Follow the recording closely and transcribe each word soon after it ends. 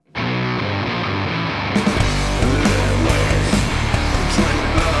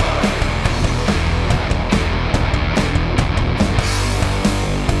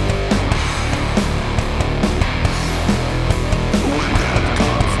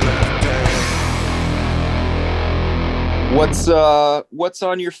What's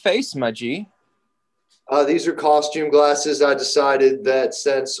on your face, my G? These are costume glasses. I decided that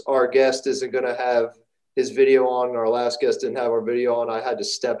since our guest isn't going to have his video on, our last guest didn't have our video on, I had to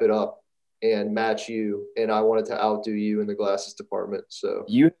step it up and match you, and I wanted to outdo you in the glasses department. So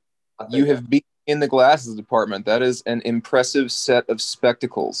You I you think have been in the glasses department. That is an impressive set of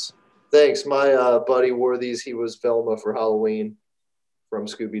spectacles. thanks. My buddy wore these. He was Velma for Halloween from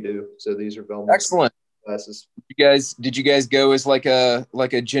Scooby Doo. So these are Velma's Excellent. glasses. Did you guys go as like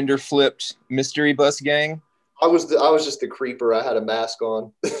a gender flipped mystery bus gang? I was just the creeper. I had a mask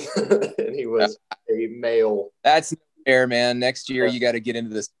on, and he was a male. That's fair, man. Next year Yeah. you got to get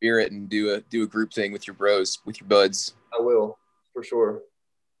into the spirit and do a group thing with your bros, with your buds. I will for sure.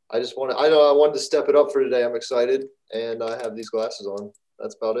 I know I wanted to step it up for today. I'm excited, and I have these glasses on.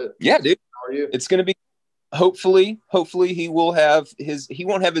 That's about it. Yeah, dude. How are you? It's gonna be hopefully he won't have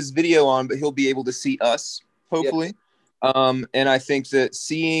his video on, but he'll be able to see us, hopefully. And I think that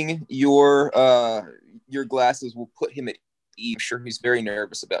seeing your glasses will put him at ease. I'm sure he's very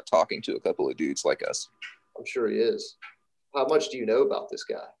nervous about talking to a couple of dudes like us. I'm sure he is. How much do you know about this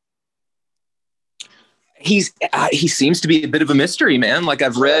guy? He seems to be a bit of a mystery, man. Like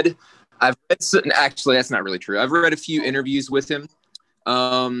I've read certain, actually that's not really true. I've read a few interviews with him.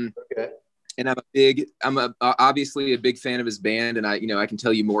 Okay. And obviously a big fan of his band, and I can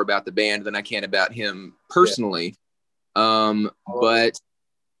tell you more about the band than I can about him personally. But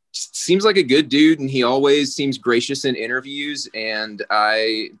seems like a good dude, and he always seems gracious in interviews. And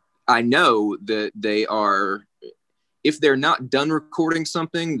I know that they are, if they're not done recording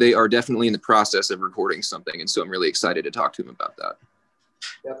something, they are definitely in the process of recording something. And so I'm really excited to talk to him about that.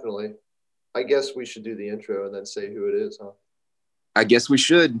 Definitely. I guess we should do the intro and then say who it is, huh? I guess we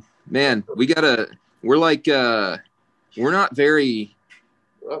should, man. We're not very.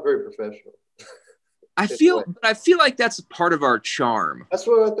 We're not very professional. I feel like that's part of our charm. That's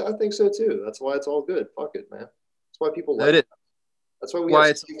what I think so too. That's why it's all good. Fuck it, man. That's why people like it. That's why we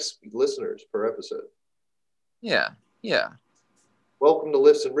have 6 listeners per episode. Yeah. Welcome to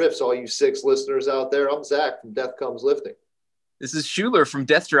Lifts and Riffs, all you 6 listeners out there. I'm Zach from Death Comes Lifting. This is Schuler from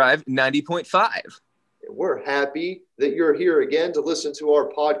Death Drive 90.5. And we're happy that you're here again to listen to our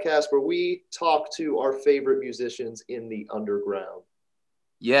podcast where we talk to our favorite musicians in the underground.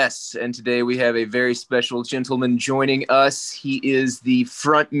 Yes, and today we have a very special gentleman joining us. He is the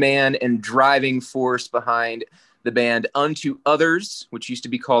front man and driving force behind the band Unto Others, which used to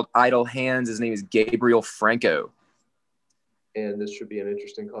be called Idle Hands. His name is Gabriel Franco. And this should be an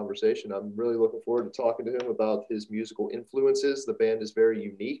interesting conversation. I'm really looking forward to talking to him about his musical influences. The band is very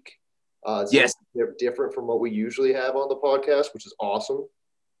unique. Yes, they're different from what we usually have on the podcast, which is awesome.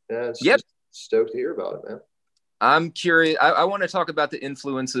 And just stoked to hear about it, man. I'm curious. I want to talk about the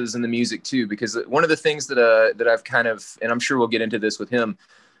influences in the music too, because one of the things that I've kind of, and I'm sure we'll get into this with him,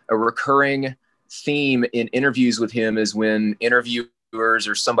 a recurring theme in interviews with him is when interviewers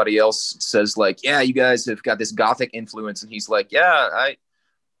or somebody else says like, yeah, you guys have got this gothic influence. And he's like, yeah, I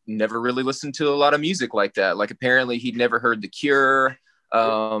never really listened to a lot of music like that. Like apparently he'd never heard The Cure,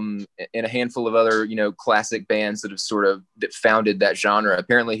 and a handful of other, classic bands that founded that genre.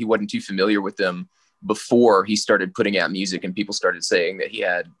 Apparently he wasn't too familiar with them before he started putting out music and people started saying that he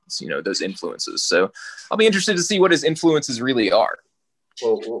had, those influences. So I'll be interested to see what his influences really are.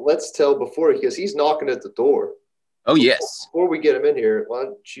 Well, let's tell because he's knocking at the door. Oh, yes. Before we get him in here, why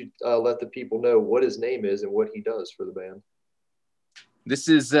don't you let the people know what his name is and what he does for the band? This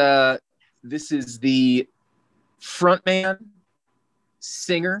is the frontman,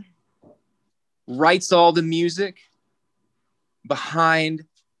 singer, writes all the music behind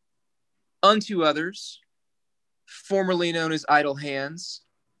Unto Others, formerly known as Idle Hands.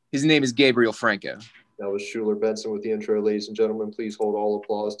 His name is Gabriel Franco. That was Schuler Benson with the intro, ladies and gentlemen. Please hold all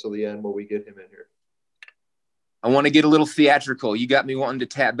applause till the end while we get him in here. I want to get a little theatrical. You got me wanting to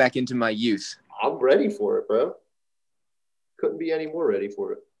tap back into my youth. I'm ready for it, bro. Couldn't be any more ready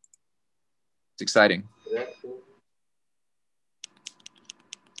for it. It's exciting. Yeah.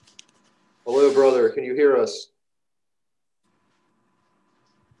 Hello, brother. Can you hear us?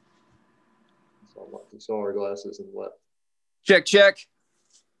 He saw our glasses and left. Check. Check.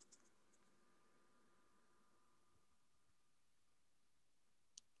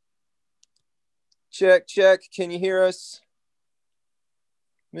 Can you hear us?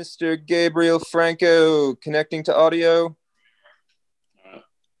 Mr. Gabriel Franco, connecting to audio.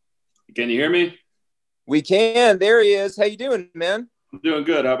 Can you hear me? We can. There he is. How you doing, man? I'm doing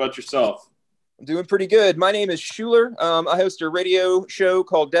good. How about yourself? I'm doing pretty good. My name is Schuler. I host a radio show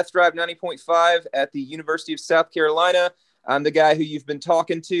called Death Drive 90.5 at the University of South Carolina. I'm the guy who you've been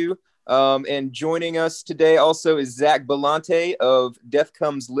talking to. And joining us today also is Zach Belante of Death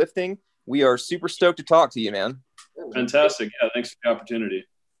Comes Lifting. We are super stoked to talk to you, man. Fantastic. Yeah, thanks for the opportunity.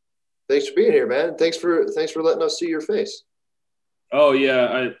 Thanks for being here, man. Thanks for letting us see your face. Oh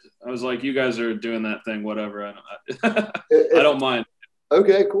yeah, I was like, you guys are doing that thing, whatever. I don't mind.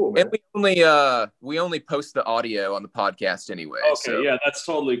 Okay, cool, man. And we only post the audio on the podcast anyway. Okay, so. Yeah, that's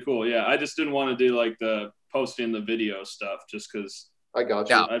totally cool. Yeah, I just didn't want to do like the posting the video stuff, just because I got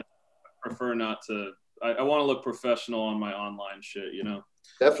you. I prefer not to. I want to look professional on my online shit, you know.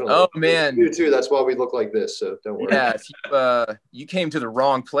 Definitely. Oh man, you too. That's why we look like this. So don't worry. Yeah, you came to the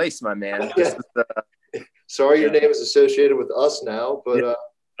wrong place, my man. Sorry, your name is associated with us now, but a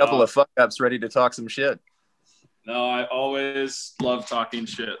couple of fuck ups ready to talk some shit. No, I always love talking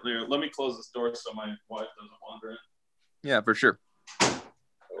shit. Here, let me close this door so my wife doesn't wander in. Yeah, for sure.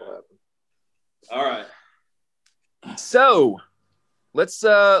 All right. So let's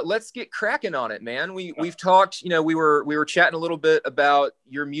get cracking on it, man. We've talked, we were chatting a little bit about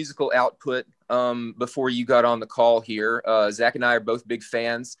your musical output before you got on the call here. Zach and I are both big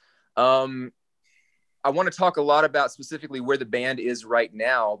fans. I want to talk a lot about specifically where the band is right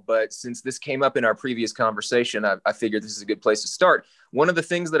now, but since this came up in our previous conversation, I figured this is a good place to start. One of the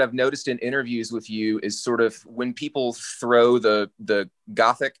things that I've noticed in interviews with you is sort of when people throw the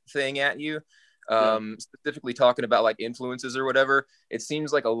gothic thing at you, specifically talking about like influences or whatever, it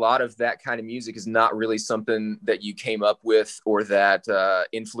seems like a lot of that kind of music is not really something that you came up with or that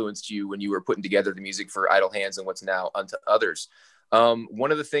influenced you when you were putting together the music for Idle Hands and what's now Unto Others.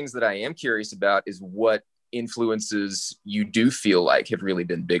 One of the things that I am curious about is what influences you do feel like have really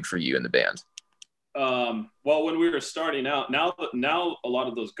been big for you in the band. Well, when we were starting out, now a lot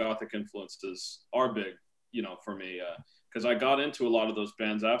of those gothic influences are big, for me, because I got into a lot of those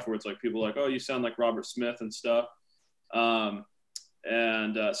bands afterwards. Like people like, oh, you sound like Robert Smith and stuff. So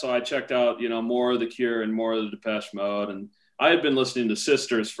I checked out, more of The Cure and more of the Depeche Mode, and I had been listening to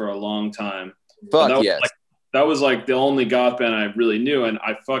Sisters for a long time. Fuck yes. That was like the only goth band I really knew. And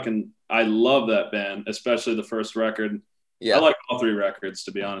I love that band, especially the first record. Yeah. I like all three records,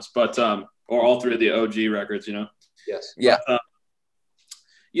 to be honest, but, or all three of the OG records, Yes. Yeah. But,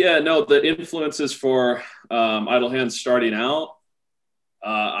 the influences for Idle Hands starting out.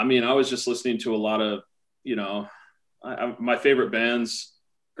 I was just listening to a lot of, my favorite bands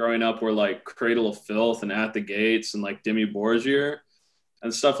growing up were like Cradle of Filth and At the Gates and like Dimmu Borgir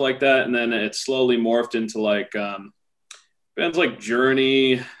and stuff like that. And then it slowly morphed into like bands like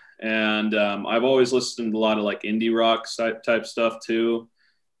Journey. And I've always listened to a lot of like indie rock type stuff too.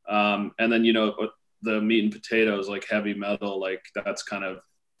 And then, the meat and potatoes, like heavy metal, like that's kind of,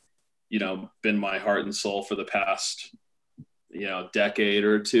 been my heart and soul for the past, decade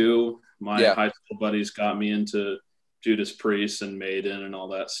or two. My high school buddies got me into Judas Priest and Maiden and all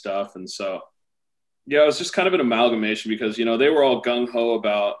that stuff. And so, it was just kind of an amalgamation because, they were all gung-ho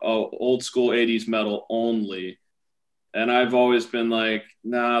about old school 80s metal only. And I've always been like,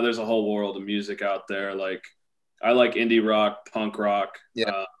 nah, there's a whole world of music out there. Like, I like indie rock, punk rock,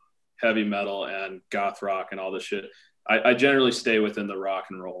 heavy metal, and goth rock and all this shit. I generally stay within the rock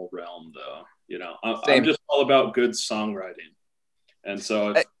and roll realm, though. I'm just all about good songwriting. And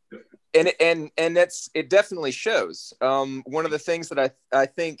so and it definitely shows. One of the things that I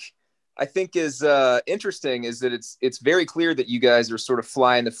think is interesting is that it's very clear that you guys are sort of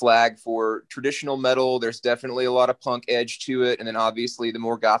flying the flag for traditional metal. There's definitely a lot of punk edge to it, and then obviously the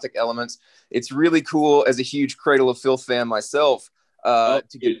more gothic elements. It's really cool as a huge Cradle of Filth fan myself to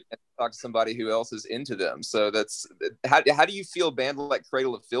get to talk to somebody who else is into them. So that's how do you feel a band like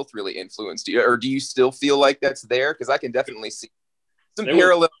Cradle of Filth really influenced you, or do you still feel like that's there? Because I can definitely see some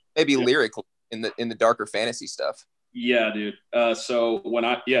parallel, maybe lyrical in the darker fantasy stuff. Yeah, dude. So when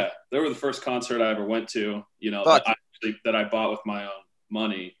they were the first concert I ever went to, that I bought with my own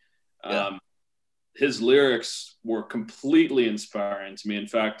money. Yeah. His lyrics were completely inspiring to me. In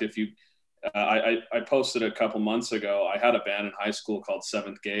fact, if you, I posted a couple months ago, I had a band in high school called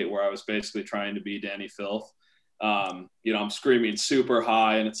Seventh Gate where I was basically trying to be Danny Filth. I'm screaming super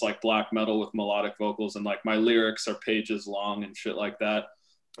high and it's like black metal with melodic vocals and like my lyrics are pages long and shit like that.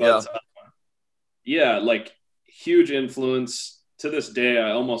 But, like huge influence to this day.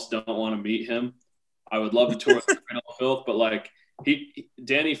 I almost don't want to meet him. I would love to tour with Cradle of Filth, but like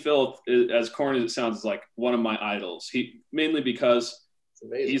Danny Filth, as corny as it sounds, is like one of my idols. Mainly because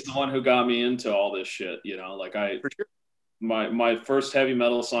he's the one who got me into all this shit. My first heavy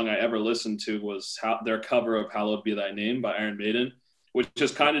metal song I ever listened to was their cover of "Hallowed Be Thy Name" by Iron Maiden, which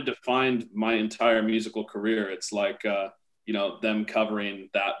just kind of defined my entire musical career. It's like you know, them covering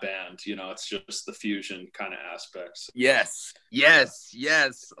that band. You know, it's just the fusion kind of aspects. Yes.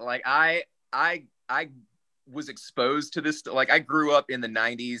 Like I was exposed to this. Like I grew up in the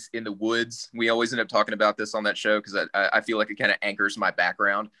 90s in the woods. We always end up talking about this on that show because I feel like it kind of anchors my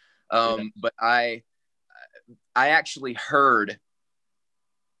background. But I actually heard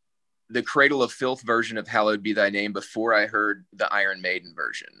the Cradle of Filth version of Hallowed Be Thy Name before I heard the Iron Maiden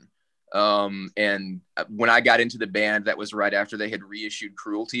version. And when I got into the band, that was right after they had reissued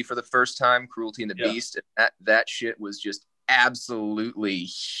Cruelty for the first time, Cruelty and the Beast. And that shit was just absolutely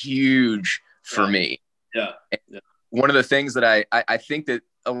huge for me. Yeah. One of the things that I think that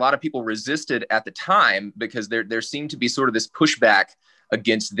a lot of people resisted at the time, because there seemed to be sort of this pushback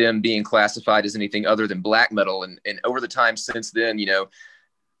against them being classified as anything other than black metal. And over the time since then, you know,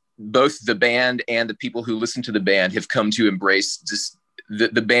 both the band and the people who listen to the band have come to embrace just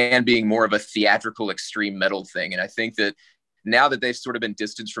the band being more of a theatrical extreme metal thing. And I think that now that they've sort of been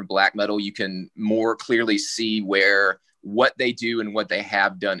distanced from black metal, you can more clearly see where what they do and what they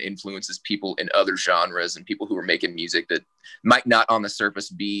have done influences people in other genres and people who are making music that might not on the surface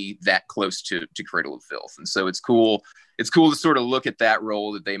be that close to Cradle of Filth. And so it's cool to sort of look at that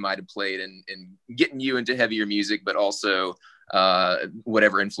role that they might have played in getting you into heavier music, but also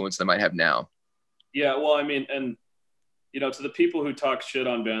whatever influence they might have now. Yeah, well, I mean, and you know, to the people who talk shit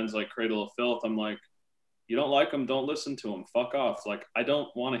on bands like Cradle of Filth, I'm like, you don't like them, don't listen to them. Fuck off. Like, I don't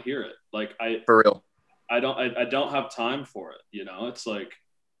want to hear it. Like, for real. I don't have time for it. You know, it's like,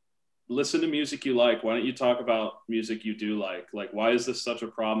 listen to music you like. Why don't you talk about music you do like? Like, why is this such a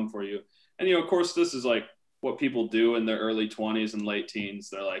problem for you? And, you know, of course, this is like what people do in their early 20s and late teens.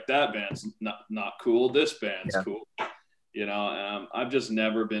 They're like, that band's not cool. This band's cool. You know, I've just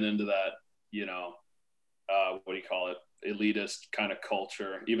never been into that, you know, what do you call it? Elitist kind of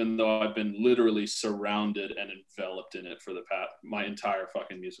culture, even though I've been literally surrounded and enveloped in it for my entire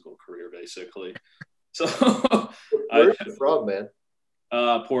fucking musical career, basically. So where's you from, man?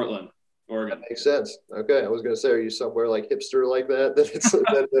 Portland, Oregon. That makes sense. Okay, I was gonna say, are you somewhere like hipster like that?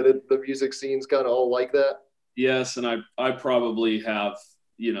 The music scene's kind of all like that. Yes, and I probably have,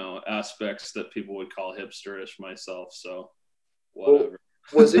 you know, aspects that people would call hipsterish myself. So whatever.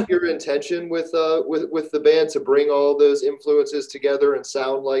 Well, was it your intention with the band to bring all those influences together and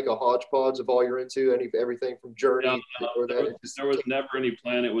sound like a hodgepodge of all you're into? Everything from Journey? There was never any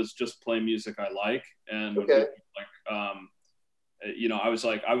plan. It was just play music I like, and you know, I was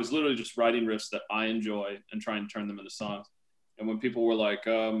literally just writing riffs that I enjoy and trying to turn them into songs. And when people were like,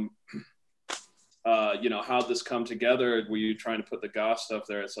 you know, how'd this come together? Were you trying to put the goth stuff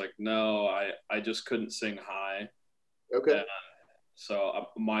there? It's like, no, I just couldn't sing high. Okay. And so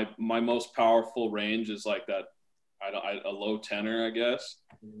my most powerful range is like that, a low tenor, I guess.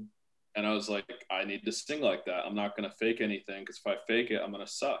 Mm-hmm. And I was like, I need to sing like that. I'm not going to fake anything, because if I fake it, I'm going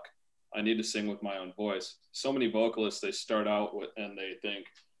to suck. I need to sing with my own voice. So many vocalists, they start out with, and they think,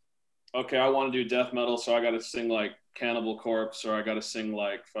 okay, I want to do death metal, so I got to sing like Cannibal Corpse, or I got to sing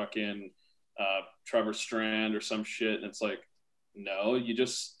like fucking Trevor Strand or some shit. And it's like, no, you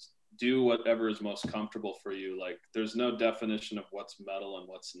just do whatever is most comfortable for you. Like, there's no definition of what's metal and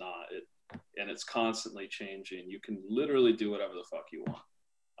what's not. And it's constantly changing. You can literally do whatever the fuck you want.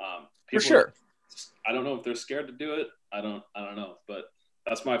 For sure. I don't know if they're scared to do it. I don't know, but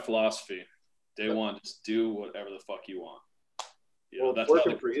that's my philosophy. Day one, just do whatever the fuck you want. You know, that's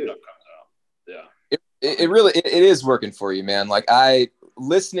working for you. Stuff comes out. Yeah. It really is working for you, man. Like,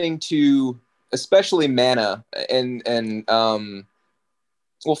 listening to especially Mana and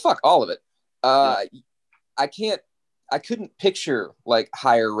well, fuck all of it. I couldn't picture like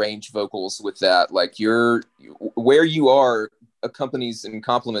higher range vocals with that. Like, where you are accompanies and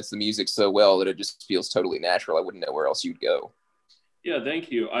complements the music so well that it just feels totally natural. I wouldn't know where else you'd go. Yeah,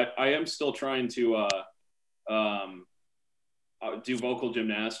 thank you. I am still trying to do vocal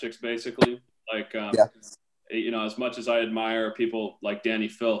gymnastics, basically. Like, you know, as much as I admire people like Danny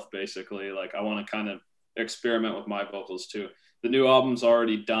Filth, basically, like, I want to kind of experiment with my vocals too. The new album's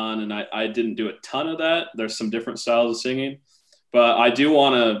already done, and I didn't do a ton of that. There's some different styles of singing, but I do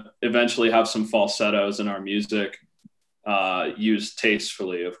want to eventually have some falsettos in our music, used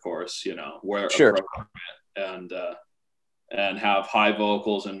tastefully, of course, you know, where appropriate, and have high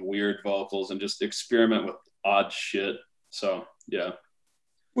vocals and weird vocals and just experiment with odd shit. So, yeah.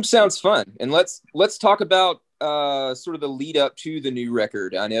 Which sounds fun. And let's talk about sort of the lead up to the new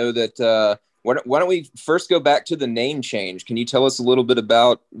record. I know that why don't we first go back to the name change? Can you tell us a little bit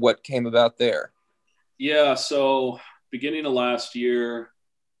about what came about there? Yeah, so beginning of last year,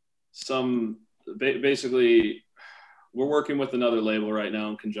 basically we're working with another label right now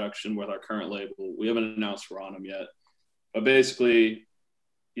in conjunction with our current label. We haven't announced we're on them yet. But basically,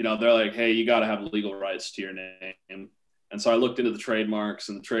 you know, they're like, hey, you got to have legal rights to your name. And so I looked into the trademarks,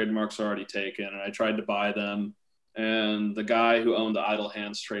 and the trademarks are already taken, and I tried to buy them. And the guy who owned the Idle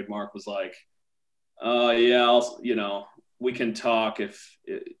Hands trademark was like, yeah, you know, we can talk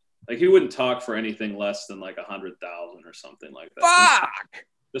like he wouldn't talk for anything less than like 100,000 or something like that. Fuck!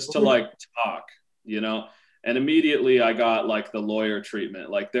 Just to like talk, you know? And immediately I got like the lawyer treatment.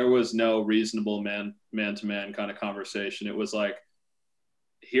 Like there was no reasonable man-to-man kind of conversation. It was like,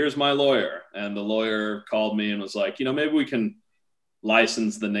 here's my lawyer. And the lawyer called me and was like, you know, maybe we can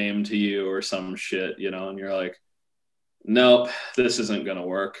license the name to you or some shit, you know? And you're like, nope, this isn't going to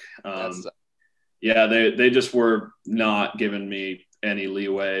work. Yeah, they just were not giving me any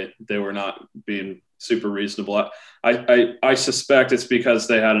leeway. They were not being super reasonable. I suspect it's because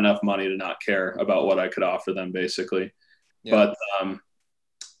they had enough money to not care about what I could offer them, basically. Yeah.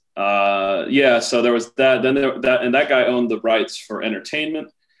 But yeah, so there was that. Then that guy owned the rights for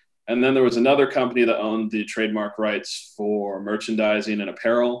entertainment, and then there was another company that owned the trademark rights for merchandising and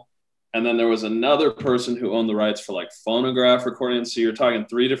apparel, and then there was another person who owned the rights for like phonograph recordings. So you're talking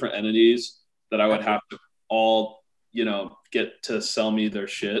 3 different entities that I would have to all, you know, get to sell me their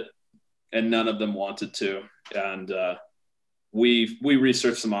shit, and none of them wanted to. And we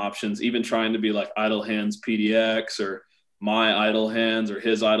researched some options, even trying to be like Idle Hands PDX or my Idle Hands or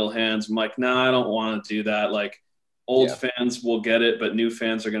his Idle Hands. I'm like, nah, I don't want to do that. Like old fans will get it, but new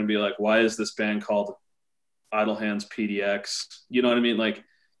fans are going to be like, why is this band called Idle Hands PDX? You know what I mean? Like,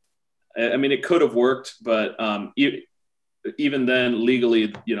 I mean, it could have worked, but even then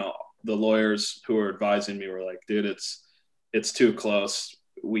legally, you know, the lawyers who were advising me were like, dude, it's too close.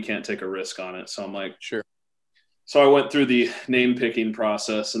 We can't take a risk on it. So I'm like, sure. So I went through the name picking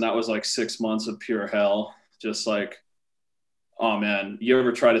process, and that was like 6 months of pure hell. Just like, oh man, you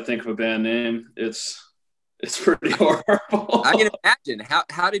ever try to think of a band name? It's pretty horrible. I can imagine.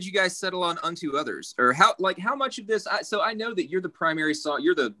 How did you guys settle on Unto Others? Or how much of this? So I know that you're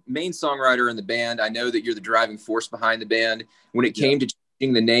you're the main songwriter in the band. I know that you're the driving force behind the band. When it came to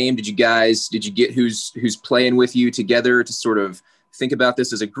changing the name, did you get who's playing with you together to sort of think about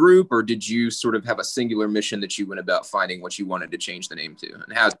this as a group, or did you sort of have a singular mission that you went about finding what you wanted to change the name to,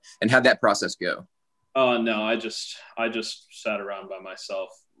 and how'd that process go? No, I just sat around by myself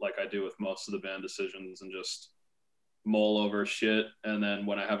like I do with most of the band decisions and just mull over shit. And then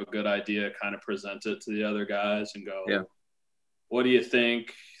when I have a good idea, kind of present it to the other guys and go, what do you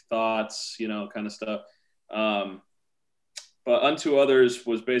think? Thoughts, you know, kind of stuff. But Unto Others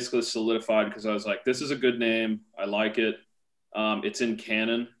was basically solidified because I was like, this is a good name. I like it. It's in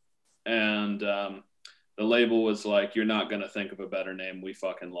canon. And the label was like, you're not going to think of a better name. We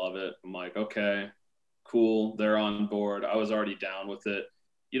fucking love it. I'm like, okay, cool. They're on board. I was already down with it.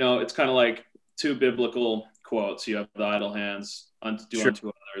 You know, it's kind of like 2 biblical quotes. You have the Idle Hands, Unto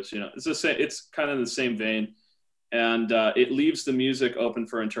Others. You know, it's the same. It's kind of the same vein. And it leaves the music open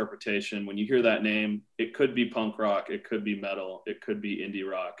for interpretation. When you hear that name, it could be punk rock, it could be metal, it could be indie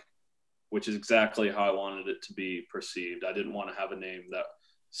rock, which is exactly how I wanted it to be perceived. I didn't want to have a name that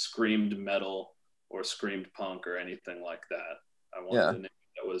screamed metal or screamed punk or anything like that. I wanted a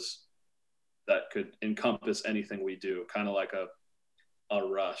name that could encompass anything we do, kind of like a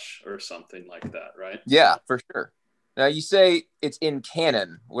Rush or something like that, right? Yeah, for sure. Now you say it's in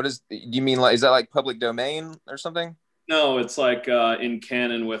canon. Do you mean, like, is that like public domain or something? No, it's like in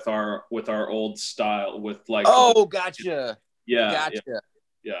canon with our old style with like. Oh, gotcha. Yeah. Gotcha.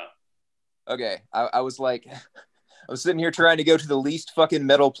 Yeah. Okay. I was like, I was sitting here trying to go to the least fucking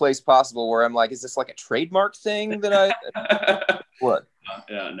metal place possible where I'm like, is this like a trademark thing that I, what?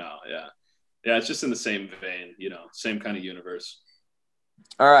 Yeah, no. Yeah. Yeah. It's just in the same vein, you know, same kind of universe.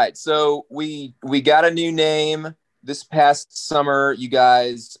 All right. So we got a new name. This past summer, you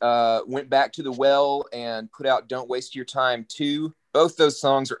guys went back to the well and put out Don't Waste Your Time 2. Both those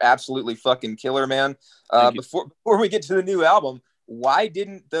songs are absolutely fucking killer, man. Before we get to the new album, why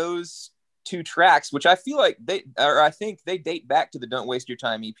didn't those 2 tracks, which I feel like I think they date back to the Don't Waste Your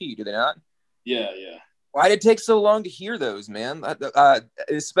Time EP, do they not? Yeah. Why did it take so long to hear those, man?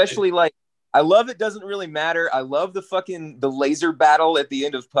 Especially like, I love It Doesn't Really Matter. I love the laser battle at the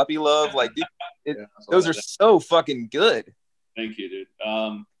end of Puppy Love. Like, dude, those are so fucking good. Thank you, dude.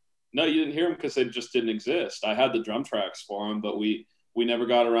 No, you didn't hear them because they just didn't exist. I had the drum tracks for them, but we never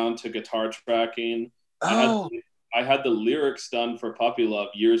got around to guitar tracking. Oh. I had the lyrics done for Puppy Love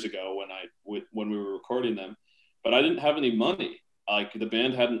years ago when we were recording them, but I didn't have any money. Like, the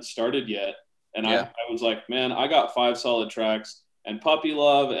band hadn't started yet, and I was like, man, I got 5 solid tracks. And Puppy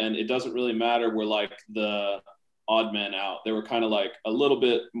Love and It Doesn't Really Matter were like the odd man out. They were kind of like a little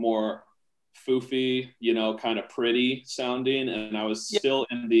bit more foofy, you know, kind of pretty sounding. And I was still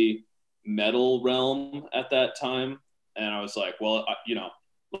in the metal realm at that time. And I was like, well, you know,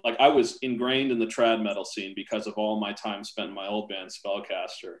 like I was ingrained in the trad metal scene because of all my time spent in my old band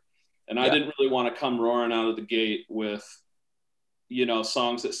Spellcaster. And I didn't really want to come roaring out of the gate with, you know,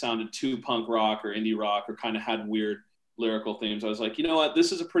 songs that sounded too punk rock or indie rock or kind of had weird lyrical themes. I was like, you know what,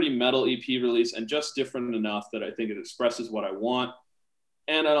 this is a pretty metal EP release and just different enough that I think it expresses what I want.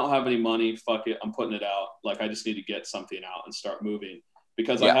 And I don't have any money. Fuck it. I'm putting it out. Like, I just need to get something out and start moving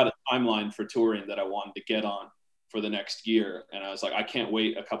because I had a timeline for touring that I wanted to get on for the next year. And I was like, I can't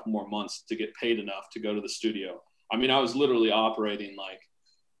wait a couple more months to get paid enough to go to the studio. I mean, I was literally operating like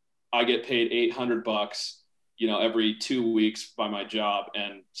I get paid $800, you know, every 2 weeks by my job,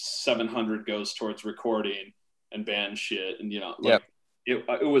 and 700 goes towards recording and band shit. And, you know, like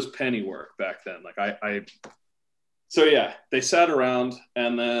it was penny work back then. Like so yeah, they sat around,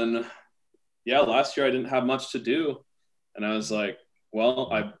 and then, last year I didn't have much to do. And I was like,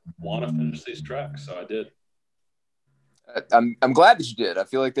 well, I want to finish these tracks. So I did. I'm glad that you did. I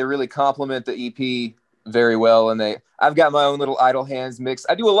feel like they really complement the EP very well. And I've got my own little Idle Hands mix.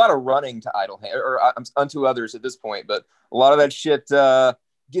 I do a lot of running to Idle Hands, or Unto Others at this point, but a lot of that shit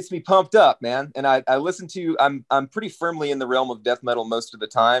gets me pumped up, man. And I listen to, I'm pretty firmly in the realm of death metal most of the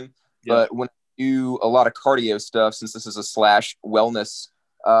time, but when I do a lot of cardio stuff, since this is a / wellness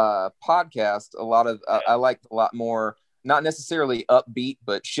podcast, I like a lot more, not necessarily upbeat,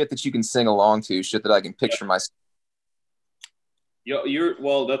 but shit that you can sing along to, shit that I can picture myself.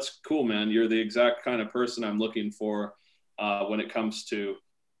 Well, that's cool, man. You're the exact kind of person I'm looking for when it comes to,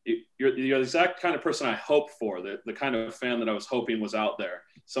 you're the exact kind of person I hoped for, the kind of fan that I was hoping was out there.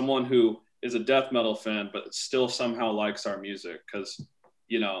 Someone who is a death metal fan, but still somehow likes our music. Because,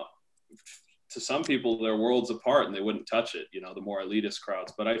 you know, to some people, they're worlds apart and they wouldn't touch it, you know, the more elitist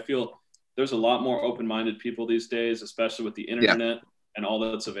crowds. But I feel there's a lot more open-minded people these days, especially with the internet and all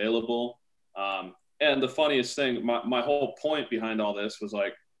that's available. And the funniest thing, my whole point behind all this was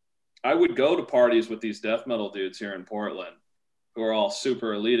like, I would go to parties with these death metal dudes here in Portland who are all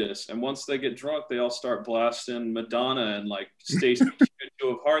super elitist. And once they get drunk, they all start blasting Madonna and like Stacey Two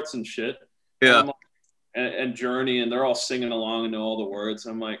of Hearts and shit. Yeah. And Journey, and they're all singing along and know all the words.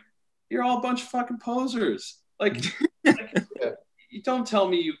 I'm like, you're all a bunch of fucking posers. Like you don't tell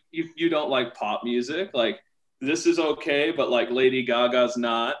me you don't like pop music. Like, this is okay, but like Lady Gaga's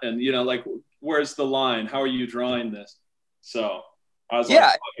not. And, you know, like, where's the line? How are you drawing this? So I was like,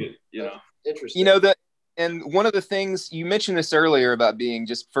 fuck it, you know. Interesting. You know, and one of the things, you mentioned this earlier about being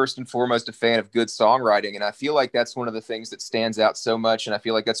just first and foremost a fan of good songwriting. And I feel like that's one of the things that stands out so much. And I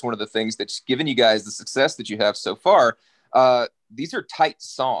feel like that's one of the things that's given you guys the success that you have so far. These are tight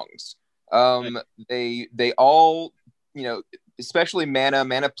songs. They all, you know, especially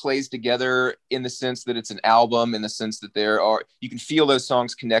Mana plays together in the sense that it's an album, in the sense that you can feel those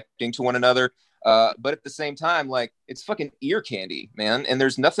songs connecting to one another. But at the same time, like, it's fucking ear candy, man. And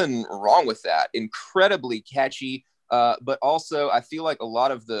there's nothing wrong with that. Incredibly catchy. But also I feel like a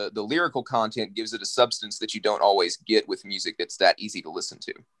lot of the lyrical content gives it a substance that you don't always get with music that's that easy to listen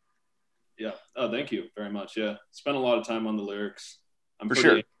to. Yeah. Oh, thank you very much. Yeah. Spent a lot of time on the lyrics. I'm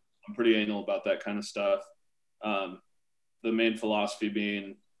pretty anal about that kind of stuff. The main philosophy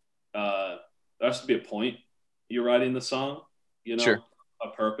being, there has to be a point you're writing the song, you know, a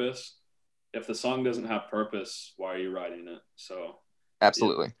purpose. If the song doesn't have purpose, why are you writing it? So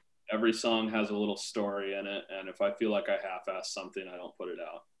absolutely, every song has a little story in it, and if I feel like I half-ass something, I don't put it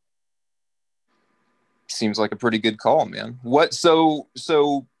out. Seems like a pretty good call, man. So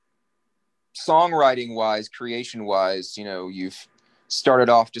songwriting wise, creation wise, you know, you've started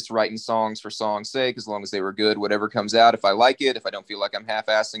off just writing songs for song's sake, as long as they were good, whatever comes out. If I like it, if I don't feel like I'm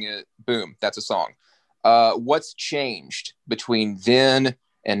half-assing it, boom, that's a song. What's changed between then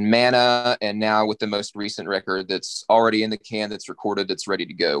and Mana and now with the most recent record that's already in the can, that's recorded, that's ready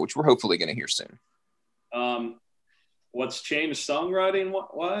to go, which we're hopefully going to hear soon? What's changed songwriting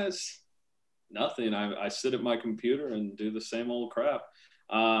wise? Nothing. I sit at my computer and do the same old crap.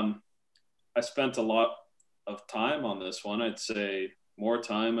 I spent a lot of time on this one. I'd say more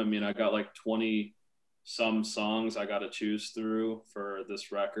time. I mean, I got like 20 some songs I got to choose through for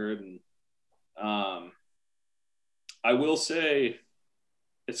this record. And I will say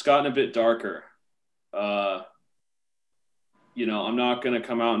it's gotten a bit darker. You know, I'm not going to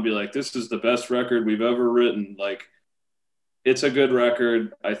come out and be like, this is the best record we've ever written. Like, it's a good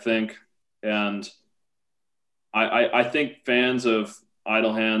record, I think. And I think fans of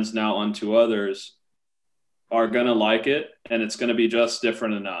Idle Hands, now Unto Others, are going to like it, and it's going to be just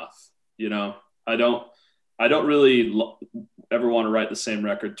different enough. You know, I don't really ever want to write the same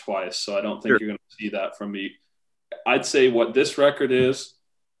record twice. So I don't think you're going to see that from me. I'd say what this record is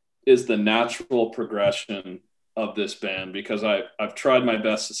the natural progression of this band, because I've tried my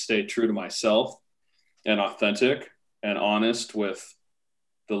best to stay true to myself and authentic and honest with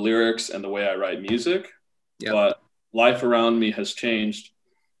the lyrics and the way I write music. Yep. But life around me has changed.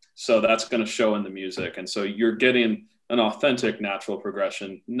 So that's going to show in the music. And so you're getting an authentic, natural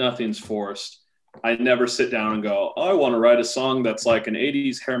progression. Nothing's forced. I never sit down and go, oh, I want to write a song that's like an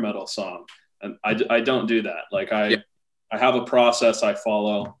 80s hair metal song. And I don't do that. Like I have a process I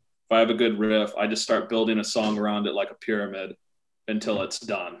follow. If I have a good riff, I just start building a song around it like a pyramid until it's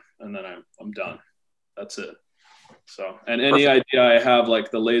done. And then I'm done. That's it. So, and any idea I have,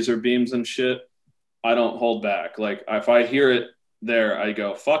 like the laser beams and shit, I don't hold back. Like if I hear it there, I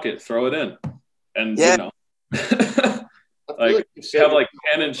go, fuck it, throw it in. And you know, like you have like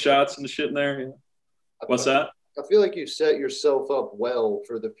cannon shots and shit in there. Yeah. What's that? I feel like you set yourself up well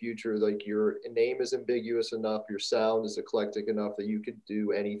for the future. Like your name is ambiguous enough, your sound is eclectic enough that you could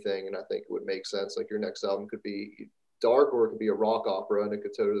do anything. And I think it would make sense. Like your next album could be dark or it could be a rock opera, and it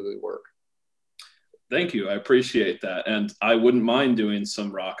could totally work. Thank you. I appreciate that. And I wouldn't mind doing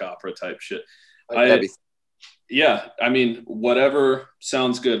some rock opera type shit. Yeah. I mean, whatever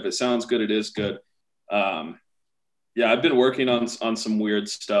sounds good. If it sounds good, it is good. Yeah, I've been working on some weird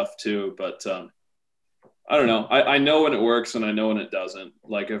stuff too, but I don't know. I know when it works and I know when it doesn't.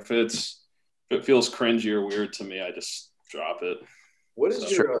 Like if it feels cringy or weird to me, I just drop it. What is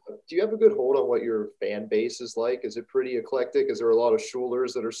do you have a good hold on what your fan base is like? Is it pretty eclectic? Is there a lot of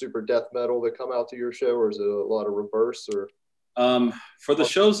Schulers that are super death metal that come out to your show, or is it a lot of reverse? Or for the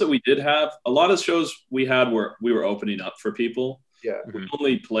shows that we did have, a lot of shows we had where we were opening up for people. Yeah. We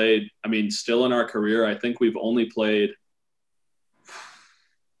only played, I mean, still in our career, I think we've only played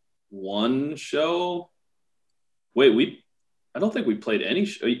one show. Wait, I don't think we played any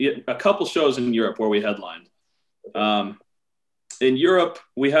a couple shows in Europe where we headlined. Okay. In Europe,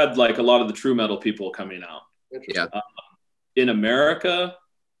 we had like a lot of the true metal people coming out. Yeah. In America,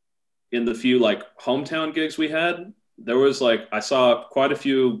 in the few like hometown gigs we had, there was like, I saw quite a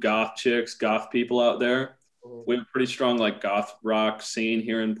few goth chicks, goth people out there. Mm-hmm. We have a pretty strong like goth rock scene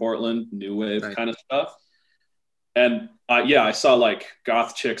here in Portland, new wave kind of stuff. And I saw like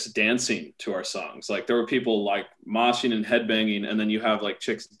goth chicks dancing to our songs. Like there were people like moshing and headbanging, and then you have like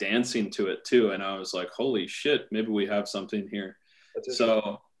chicks dancing to it too. And I was like, holy shit, maybe we have something here.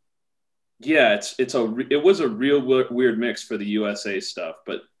 So yeah, it was a real weird mix for the USA stuff,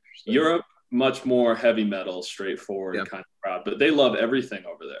 but Europe, much more heavy metal, straightforward kind of crowd, but they love everything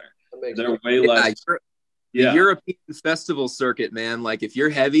over there. They're way less. The European festival circuit, man, like if you're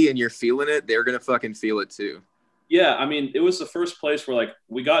heavy and you're feeling it, they're going to fucking feel it too. Yeah. I mean, it was the first place where like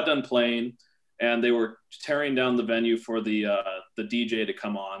we got done playing and they were tearing down the venue for the DJ to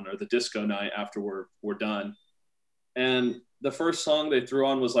come on, or the disco night after we're done. And the first song they threw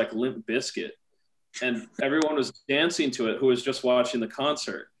on was like Limp Bizkit, and everyone was dancing to it who was just watching the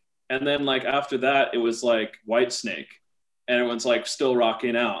concert. And then like after that, it was like Whitesnake, and everyone's like still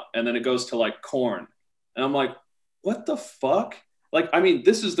rocking out. And then it goes to like Korn. And I'm like, what the fuck? Like, I mean,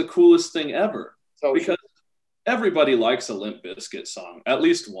 this is the coolest thing ever, because everybody likes a Limp Bizkit song, at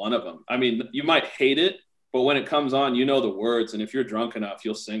least one of them. I mean, you might hate it, but when it comes on, you know the words. And if you're drunk enough,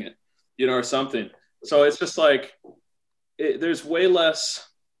 you'll sing it, or something. So it's just like, there's way less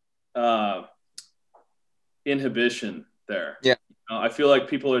inhibition there. Yeah. I feel like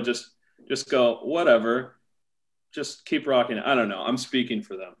people are just go, whatever, just keep rocking. I don't know. I'm speaking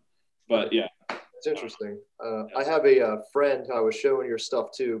for them, but yeah. It's interesting. I have a friend I was showing your stuff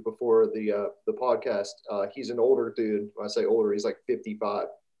to before the podcast. He's an older dude. When I say older, he's like 55,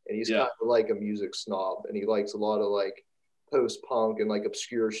 and he's kind of like a music snob, and he likes a lot of like post-punk and like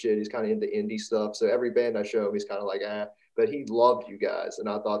obscure shit. He's kind of into indie stuff. So every band I show him, he's kind of like, but he loved you guys, and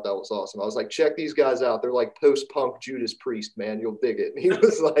I thought that was awesome. I was like, check these guys out. They're like post-punk Judas Priest, man. You'll dig it. And he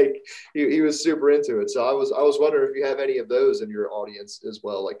was like, he was super into it. So I was wondering if you have any of those in your audience as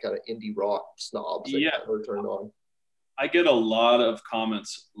well, like kind of indie rock snobs that are turned on. I get a lot of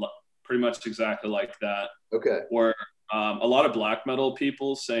comments pretty much exactly like that. Okay. Where a lot of black metal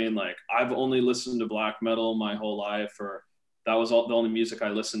people saying like, I've only listened to black metal my whole life, or that was the only music I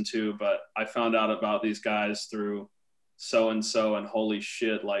listened to, but I found out about these guys through so-and-so, and holy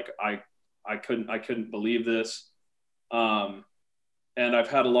shit, like I couldn't believe this. And I've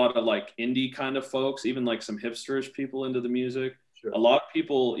had a lot of like indie kind of folks, even like some hipsterish people into the music. Sure. A lot of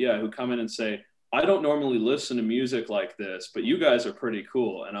people, who come in and say, I don't normally listen to music like this, but you guys are pretty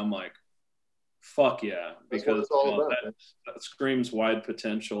cool. And I'm like, fuck yeah, because that screams wide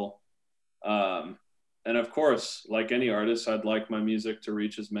potential. And of course, like any artist, I'd like my music to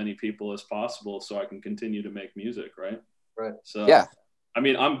reach as many people as possible so I can continue to make music, right? Right. So, Yeah. I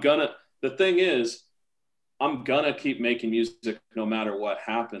mean, the thing is, I'm gonna keep making music no matter what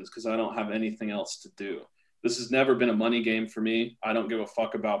happens because I don't have anything else to do. This has never been a money game for me. I don't give a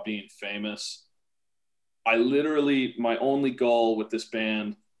fuck about being famous. My only goal with this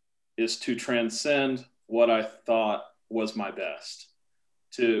band is to transcend what I thought was my best,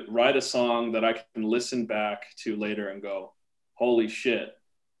 to write a song that I can listen back to later and go, holy shit,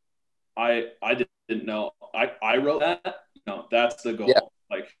 I didn't know I wrote that. That's the goal. Yeah.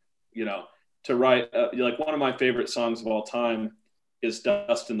 Like, to write like one of my favorite songs of all time is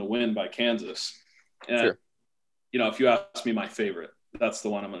Dust in the Wind by Kansas. And, Sure. if you ask me my favorite, that's the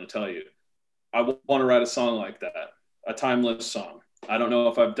one I'm going to tell you. I want to write a song like that, a timeless song. I don't know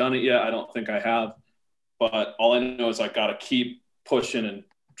if I've done it yet. I don't think I have, but all I know is I got to keep pushing and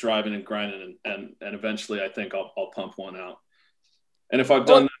driving and grinding. And eventually I think I'll pump one out. And if I've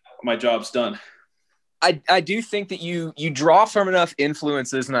done that, my job's done. I do think that you draw from enough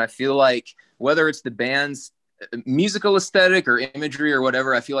influences, and I feel like whether it's the band's musical aesthetic or imagery or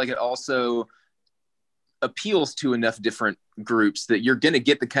whatever, I feel like it also appeals to enough different groups that you're going to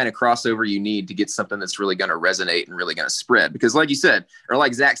get the kind of crossover you need to get something that's really going to resonate and really going to spread. Because like you said, or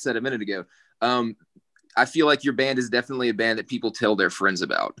like Zach said a minute ago, I feel like your band is definitely a band that people tell their friends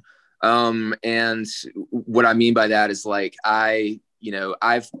about. And what I mean by that is like,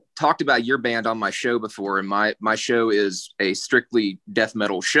 I've talked about your band on my show before, and my show is a strictly death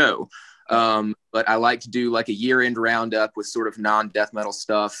metal show. But I like to do like a year-end roundup with sort of non-death metal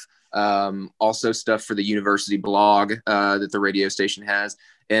stuff. Also stuff for the university blog that the radio station has.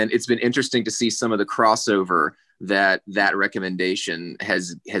 And it's been interesting to see some of the crossover that recommendation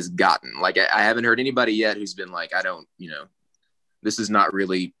has gotten. Like, I haven't heard anybody yet who's been like, I don't, this is not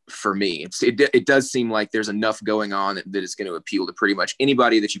really for me. It does seem like there's enough going on that it's going to appeal to pretty much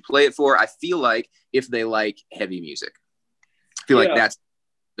anybody that you play it for. I feel like if they like heavy music, I feel like that's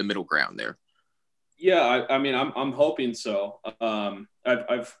the middle ground there. Yeah, I mean, I'm hoping so.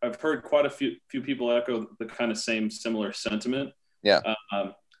 I've heard quite a few people echo the kind of similar sentiment. Yeah.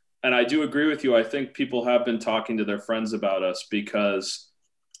 And I do agree with you. I think people have been talking to their friends about us because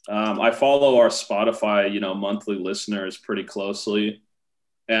I follow our Spotify, monthly listeners pretty closely,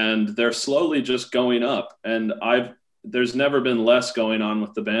 and they're slowly just going up. And there's never been less going on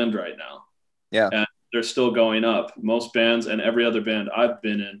with the band right now. Yeah. And they're still going up. Most bands and every other band I've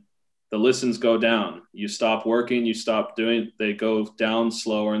been in, the listens go down. You stop working, you stop doing, they go down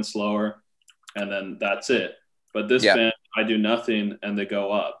slower and slower, and then that's it. But this band, I do nothing and they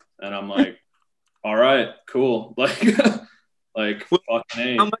go up. And I'm like, all right, cool. Like fucking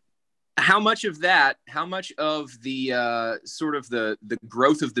A. How much of the sort of the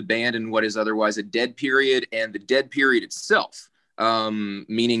growth of the band and what is otherwise a dead period and the dead period itself,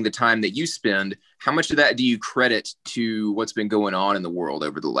 meaning the time that you spend, how much of that do you credit to what's been going on in the world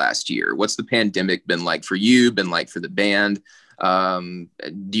over the last year? What's the pandemic been like for you, been like for the band?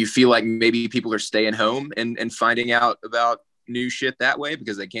 Do you feel like maybe people are staying home and finding out about new shit that way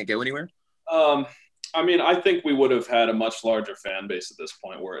because they can't go anywhere? I mean, I think we would have had a much larger fan base at this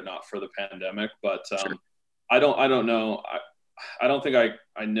point were it not for the pandemic. But Sure. I don't know. I don't think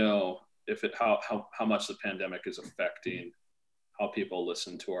I know how much the pandemic is affecting how people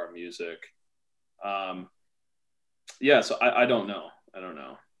listen to our music. So I don't know. I don't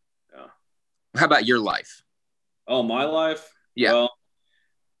know. Yeah. How about your life? Oh, my life? Yeah. Well,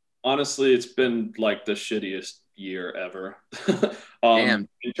 honestly, it's been like the shittiest year ever. Damn.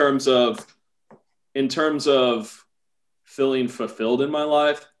 In terms of feeling fulfilled in my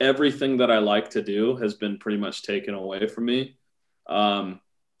life, everything that I like to do has been pretty much taken away from me. I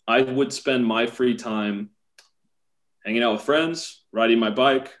would spend my free time hanging out with friends, riding my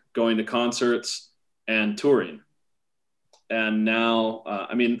bike, going to concerts, and touring. And now,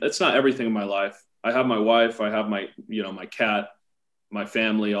 I mean, it's not everything in my life. I have my wife, I have my cat, my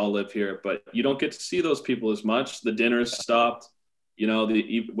family all live here, but you don't get to see those people as much. The dinners stopped.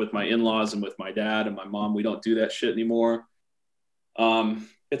 With my in-laws and with my dad and my mom, we don't do that shit anymore.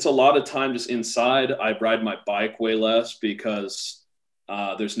 It's a lot of time just inside. I ride my bike way less because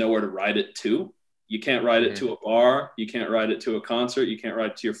there's nowhere to ride it to. You can't ride it to a bar. You can't ride it to a concert. You can't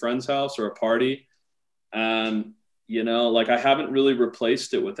ride it to your friend's house or a party. And, I haven't really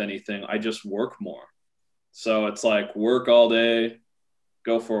replaced it with anything. I just work more. So it's like work all day,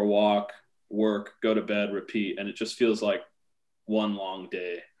 go for a walk, work, go to bed, repeat. And it just feels like one long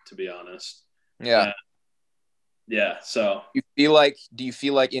day, to be honest. Yeah. Yeah. So do you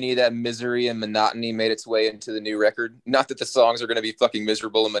feel like any of that misery and monotony made its way into the new record? Not that the songs are going to be fucking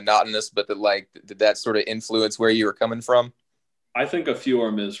miserable and monotonous, but that like did that sort of influence where you were coming from? I think a few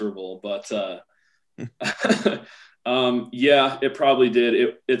are miserable, but yeah, it probably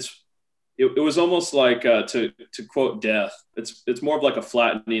did. It was almost like to quote Death. It's more of like a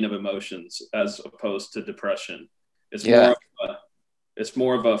flattening of emotions as opposed to depression. It's Yeah. it's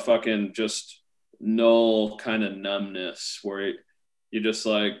more of a fucking just null kind of numbness where you're just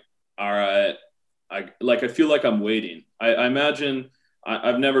like, all right, I feel like I'm waiting. I imagine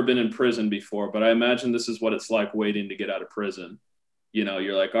I've never been in prison before, but I imagine this is what it's like waiting to get out of prison. You know,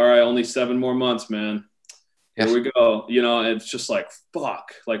 you're like, all right, only 7 more months, man. Here we go. You know, it's just like,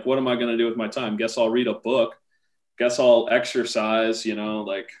 fuck, like, what am I going to do with my time? Guess I'll read a book. Guess I'll exercise, you know,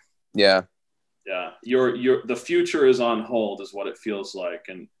 like, Yeah. yeah, the future is on hold is what it feels like.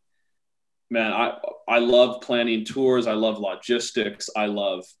 And man, I love planning tours. I love logistics. I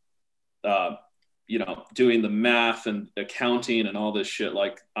love, you know, doing the math and accounting and all this shit.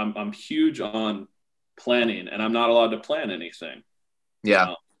 Like I'm huge on planning and I'm not allowed to plan anything.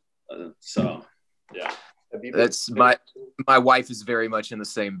 Yeah. So yeah. That's my wife is very much in the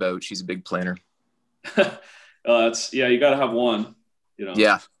same boat. She's a big planner. That's yeah, you got to have one, you know.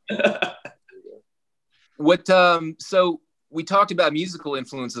 Yeah. What so we talked about musical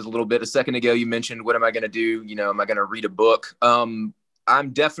influences a little bit a second ago. You mentioned what am I going to do? You know, am I going to read a book?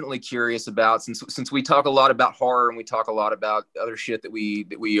 I'm definitely curious about since we talk a lot about horror and we talk a lot about other shit that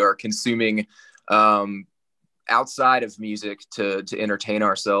we are consuming outside of music to entertain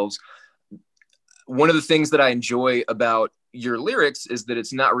ourselves. One of the things that I enjoy about your lyrics is that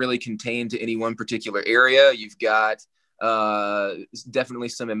it's not really contained to any one particular area. You've got definitely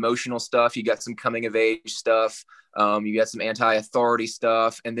some emotional stuff. You got some coming of age stuff. You got some anti-authority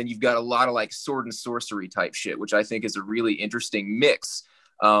stuff. And then you've got a lot of like sword and sorcery type shit, which I think is a really interesting mix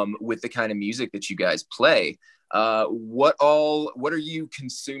with the kind of music that you guys play. What are you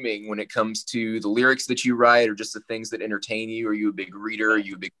consuming when it comes to the lyrics that you write or just the things that entertain you? Are you a big reader? Are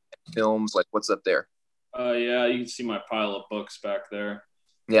you a big films? Like what's up there? Yeah, you can see my pile of books back there.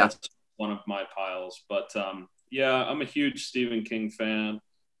 Yeah. That's one of my piles. But yeah, I'm a huge Stephen King fan.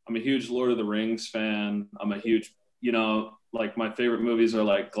 I'm a huge Lord of the Rings fan. I'm a huge, you know, like my favorite movies are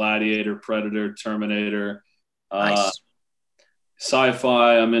like Gladiator, Predator, Terminator, Nice.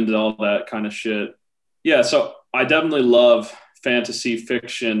 sci-fi. I'm into all that kind of shit. Yeah, so I definitely love fantasy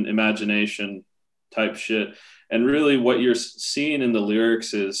fiction, imagination type shit. And really what you're seeing in the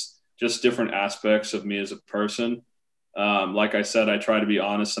lyrics is just different aspects of me as a person. Like I said, I try to be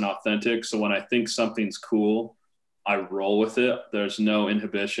honest and authentic. So when I think something's cool, I roll with it. There's no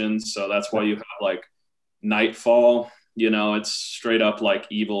inhibitions. So that's why you have like Nightfall, you know, it's straight up like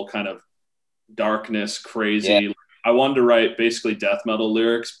evil kind of darkness, crazy. Yeah. I wanted to write basically death metal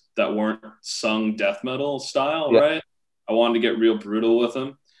lyrics that weren't sung death metal style, right? I wanted to get real brutal with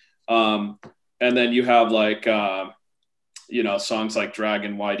them. And then you have like, you know, songs like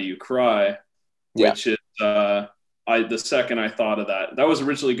Dragon, Why Do You Cry, which is, the second I thought of that was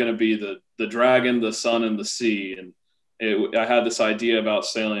originally going to be the dragon, the sun, and the sea. And I had this idea about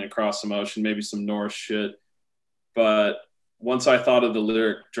sailing across some ocean, maybe some Norse shit. But once I thought of the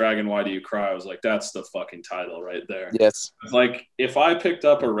lyric Dragon, Why Do You Cry, I was like, that's the fucking title right there. Yes. Like if I picked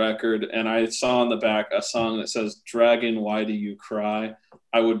up a record and I saw on the back a song that says Dragon, Why Do You Cry,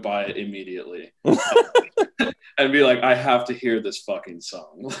 I would buy it immediately. And be like, I have to hear this fucking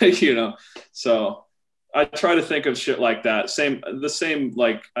song. Like, you know, so I try to think of shit like that. The same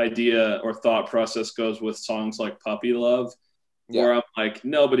like idea or thought process goes with songs like Puppy Love, where I'm like,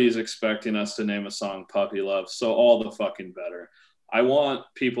 nobody's expecting us to name a song Puppy Love, so all the fucking better. I want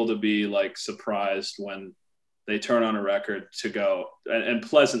people to be like surprised when they turn on a record to go and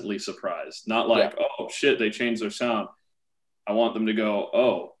pleasantly surprised, not like, oh shit, they changed their sound. I want them to go,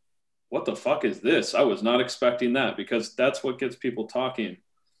 oh, what the fuck is this? I was not expecting that, because that's what gets people talking.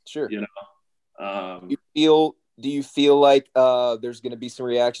 Sure. You know, do you feel like there's going to be some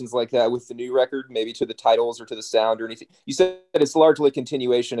reactions like that with the new record, maybe to the titles or to the sound or anything? You said it's largely a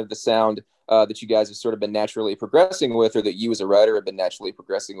continuation of the sound that you guys have sort of been naturally progressing with, or that you as a writer have been naturally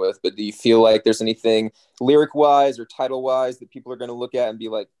progressing with. But do you feel like there's anything lyric wise or title wise that people are going to look at and be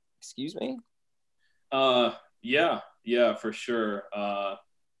like, excuse me? Yeah, for sure.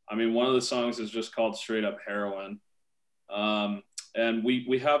 I mean, one of the songs is just called Straight Up Heroin. And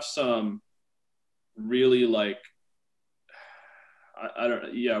we have some really like, I don't know.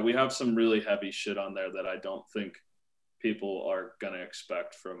 Yeah, we have some really heavy shit on there that I don't think people are going to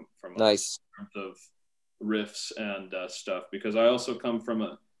expect from Nice. us in terms of riffs and stuff, because I also come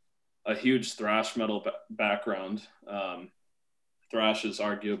from a huge thrash metal background. Thrash is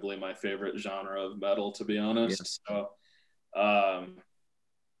arguably my favorite genre of metal, to be honest. Yeah. So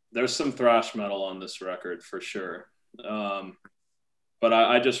there's some thrash metal on this record for sure. But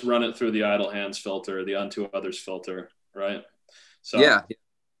I just run it through the Idle Hands filter, the Unto Others filter, right? So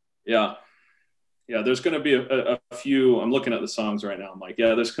yeah. There's going to be a few. I'm looking at the songs right now. I'm like,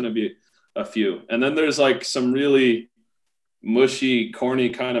 yeah, there's going to be a few, and then there's like some really mushy, corny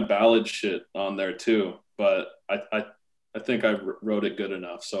kind of ballad shit on there too. But I think I wrote it good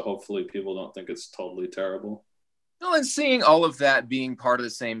enough, so hopefully people don't think it's totally terrible. Well, and seeing all of that being part of the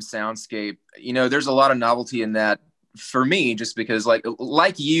same soundscape, you know, there's a lot of novelty in that for me, just because like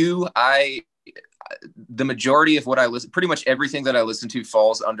you, the majority of what I listen, pretty much everything that I listen to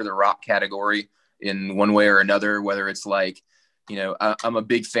falls under the rock category in one way or another, whether it's like, you know, I'm a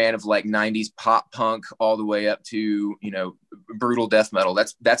big fan of like 90s pop punk all the way up to, you know, brutal death metal.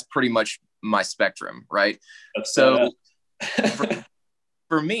 That's pretty much my spectrum. Right. So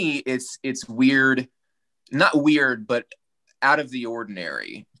for me, it's weird, not weird, but out of the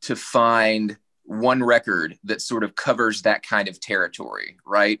ordinary to find one record that sort of covers that kind of territory,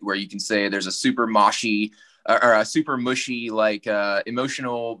 right? Where you can say there's a super moshy or a super mushy, like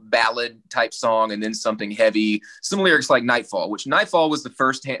emotional ballad type song, and then something heavy. Some lyrics like Nightfall, which Nightfall was the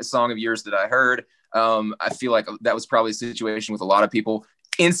first song of yours that I heard. I feel like that was probably a situation with a lot of people.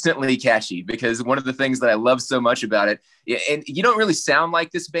 Instantly catchy, because one of the things that I love so much about it, and you don't really sound like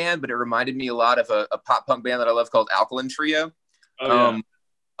this band, but it reminded me a lot of a pop punk band that I love called Alkaline Trio. Oh,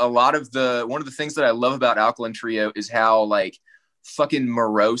 yeah. One of the things that I love about Alkaline Trio is how like fucking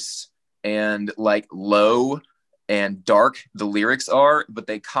morose and like low and dark the lyrics are, but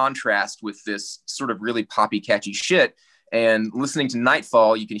they contrast with this sort of really poppy, catchy shit. And listening to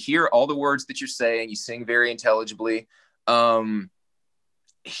Nightfall, you can hear all the words that you're saying. You sing very intelligibly.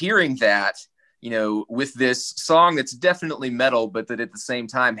 Hearing that, you know, with this song that's definitely metal, but that at the same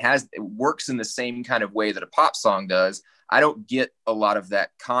time works in the same kind of way that a pop song does, I don't get a lot of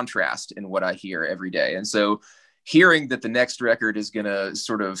that contrast in what I hear every day. And so hearing that the next record is going to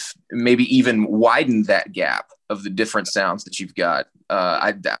sort of maybe even widen that gap of the different sounds that you've got,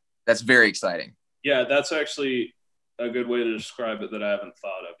 that's very exciting. Yeah, that's actually a good way to describe it that I haven't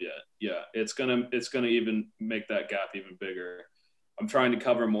thought of yet. Yeah, it's gonna even make that gap even bigger. I'm trying to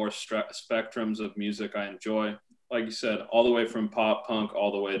cover more spectrums of music I enjoy. Like you said, all the way from pop punk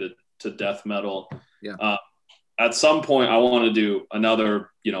all the way to death metal. Yeah. At some point, I want to do another,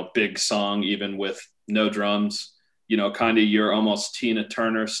 you know, big song, even with no drums, you know, kind of your almost Tina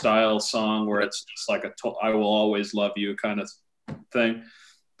Turner style song where it's just like I will always love you kind of thing.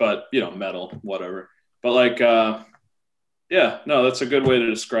 But, you know, metal, whatever. But like, yeah, no, that's a good way to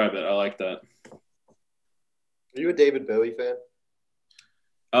describe it. I like that. Are you a David Bowie fan?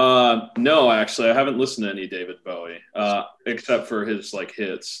 No, actually, I haven't listened to any David Bowie, except for his like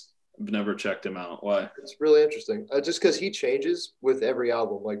hits. I've never checked him out. Why? It's really interesting. Just because he changes with every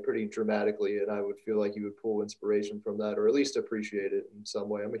album, like pretty dramatically, and I would feel like you would pull inspiration from that, or at least appreciate it in some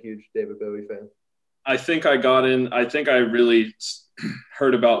way. I'm a huge David Bowie fan. I think I really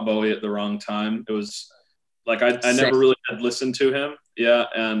heard about Bowie at the wrong time. It was like I never really had listened to him. Yeah,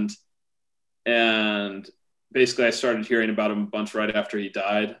 and basically I started hearing about him a bunch right after he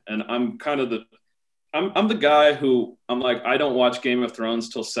died. And I'm kind of I'm the guy who I'm like, I don't watch Game of Thrones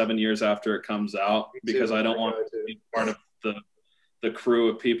till 7 years after it comes out because I don't want to be part of the crew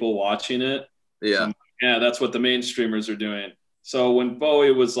of people watching it. Yeah. So, yeah, that's what the mainstreamers are doing. So when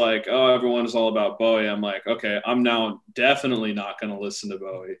Bowie was like, oh, everyone is all about Bowie, I'm like, okay, I'm now definitely not going to listen to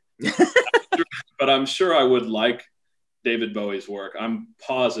Bowie. But I'm sure I would like David Bowie's work. I'm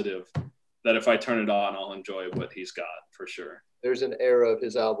positive that if I turn it on, I'll enjoy what he's got for sure. There's an era of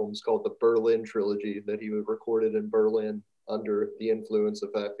his albums called the Berlin Trilogy that he recorded in Berlin under the influence of,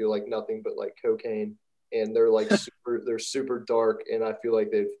 I feel like, nothing but like cocaine. And they're like super dark. And I feel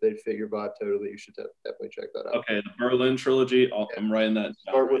like they'd fit your vibe totally. You should definitely check that out. Okay, the Berlin Trilogy. I'm writing that down.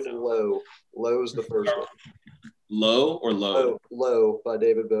 Start with Low. Low's the first one. Low or Low? Low by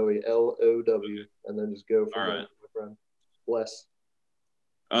David Bowie. Low. And then just go from there, my friend. Bless.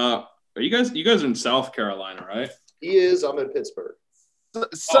 You guys are in South Carolina, right? He is. I'm in Pittsburgh.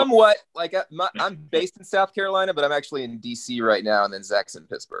 Somewhat. Like I'm based in South Carolina, but I'm actually in DC right now, and then Zach's in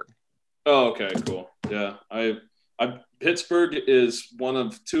Pittsburgh. Oh, okay, cool. Yeah, Pittsburgh is one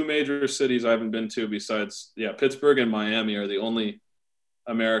of two major cities I haven't been to besides, Pittsburgh and Miami are the only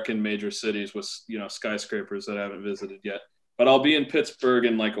American major cities with, skyscrapers that I haven't visited yet. But I'll be in Pittsburgh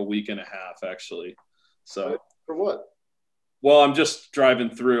in like a week and a half, actually. So for what? Well, I'm just driving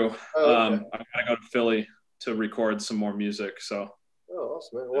through. Oh, okay. I gotta go to Philly to record some more music. So Oh,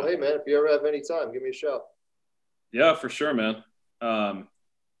 awesome, man. Well, hey, man, if you ever have any time, give me a shout. Yeah, for sure, man.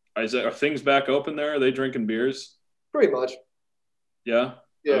 Are things back open there? Are they drinking beers? Pretty much. Yeah.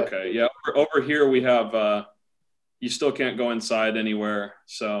 Yeah. Okay. Yeah. Over here we have. You still can't go inside anywhere,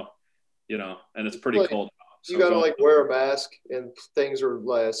 so and it's pretty cold. You gotta wear a mask, and things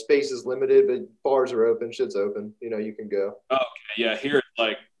are space is limited, but bars are open, shit's open. You can go. Okay, yeah. Here,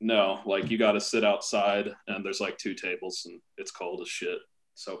 no, you got to sit outside, and there's 2 tables, and it's cold as shit.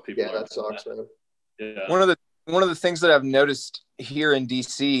 So people. Yeah, that sucks, man. Yeah. One of the things that I've noticed here in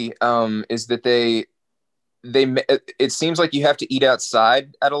DC is that it seems like you have to eat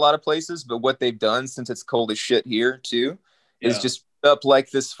outside at a lot of places, but what they've done since it's cold as shit here too is just put up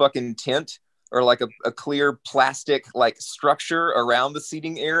this fucking tent or a clear plastic structure around the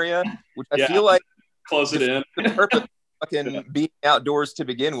seating area, which I feel like close it in. The purpose of fucking being outdoors to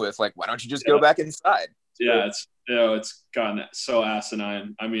begin with. Why don't you just go back inside? Yeah, it's gotten so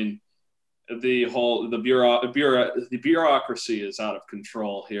asinine. I mean, the bureaucracy is out of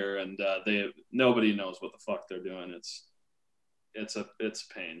control here, and nobody knows what the fuck they're doing. It's a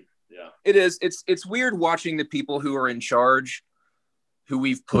pain. Yeah, it is. It's weird watching the people who are in charge, who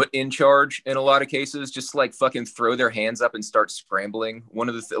we've put in charge in a lot of cases, just fucking throw their hands up and start scrambling. One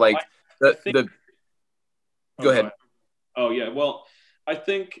of the go ahead. Oh yeah, well, I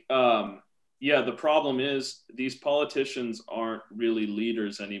think the problem is these politicians aren't really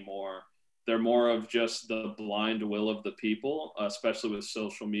leaders anymore. They're more of just the blind will of the people, especially with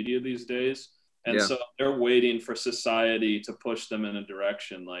social media these days. And so they're waiting for society to push them in a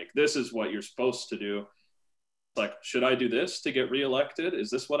direction. This is what you're supposed to do. Should I do this to get reelected?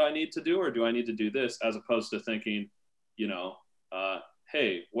 Is this what I need to do? Or do I need to do this? As opposed to thinking,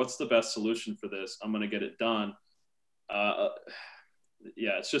 hey, what's the best solution for this? I'm going to get it done.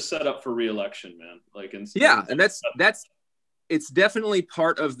 It's just set up for reelection, man. And that's it's definitely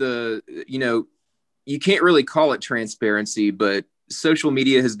part of the, you can't really call it transparency, but social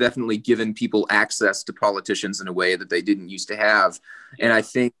media has definitely given people access to politicians in a way that they didn't used to have. And I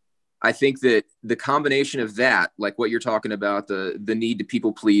think that the combination of that, what you're talking about, the need to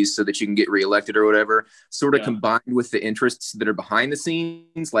people please so that you can get reelected or whatever, sort of combined with the interests that are behind the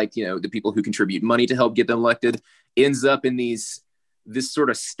scenes, the people who contribute money to help get them elected, ends up in this sort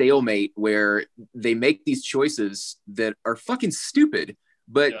of stalemate where they make these choices that are fucking stupid,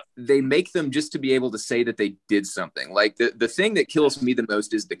 but they make them just to be able to say that they did something. The thing that kills me the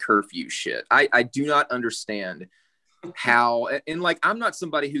most is the curfew shit. I do not understand how, and I'm not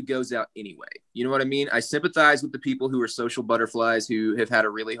somebody who goes out anyway. You know what I mean? I sympathize with the people who are social butterflies who have had a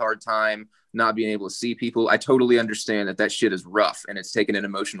really hard time not being able to see people. I totally understand that shit is rough and it's taken an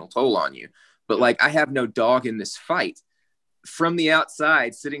emotional toll on you. But I have no dog in this fight. From the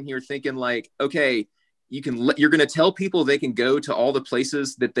outside, sitting here thinking okay, you're going to tell people they can go to all the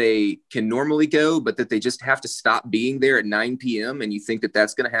places that they can normally go, but that they just have to stop being there at 9 p.m. And you think that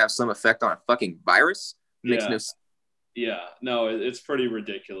that's going to have some effect on a fucking virus? Makes no sense. Yeah, no, it's pretty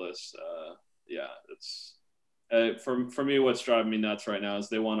ridiculous. It's for me, what's driving me nuts right now is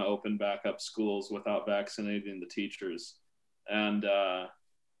they want to open back up schools without vaccinating the teachers. And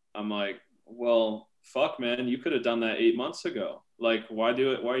I'm like, well, fuck, man, you could have done that 8 months ago. Why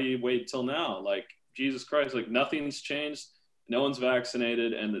do it? Why you wait till now? Jesus Christ, nothing's changed. No one's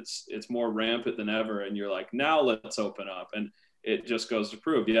vaccinated, and it's more rampant than ever. And you're now let's open up. And it just goes to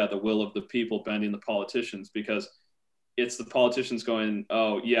prove, the will of the people bending the politicians, because it's the politicians going,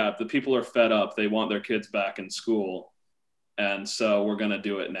 oh yeah, the people are fed up. They want their kids back in school. And so we're going to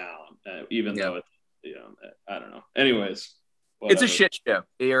do it now. Even though it's, I don't know. Anyways. Whatever. It's a shit show.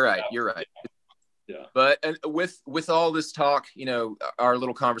 You're right. You're right. Yeah. But with all this talk, our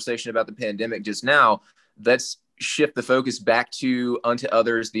little conversation about the pandemic just now, let's shift the focus back to Unto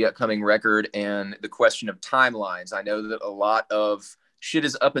Others, the upcoming record, and the question of timelines. I know that a lot of shit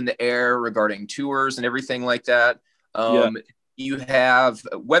is up in the air regarding tours and everything like that. You have,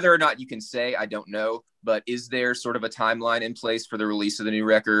 whether or not you can say, I don't know, but is there sort of a timeline in place for the release of the new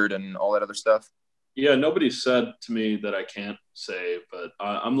record and all that other stuff? Yeah, nobody said to me that I can't say, but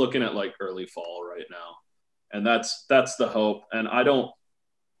I'm looking at early fall right now, and that's the hope. And I don't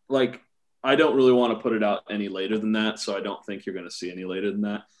really want to put it out any later than that, so I don't think you're going to see any later than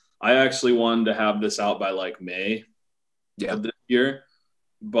that. I actually wanted to have this out by May of this year,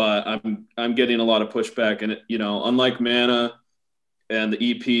 but I'm getting a lot of pushback, and unlike Mana and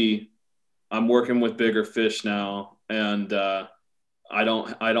the EP, I'm working with bigger fish now, and I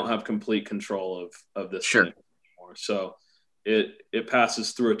don't have complete control of this thing anymore. So it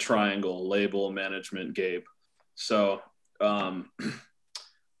passes through a triangle: label, management, Gabe. So I'm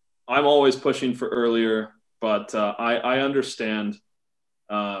always pushing for earlier, but I understand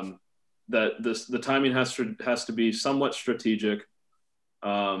that the timing has to be somewhat strategic.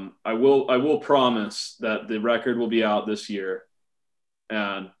 I will promise that the record will be out this year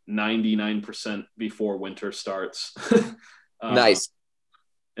and 99% before winter starts. Nice.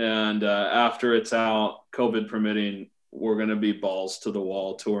 And after it's out, COVID permitting, we're going to be balls to the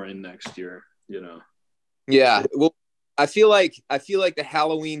wall touring next year, Yeah. Well, I feel like the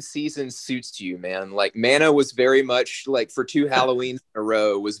Halloween season suits you, man. Like Mana was very much like for 2 Halloweens in a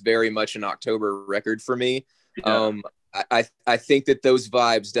row was very much an October record for me. Yeah. I think that those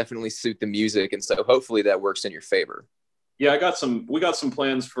vibes definitely suit the music. And so hopefully that works in your favor. Yeah. We got some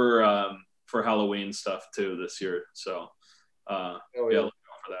plans for Halloween stuff too this year. So yeah, look out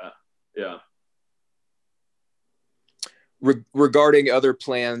for that. Yeah. Regarding other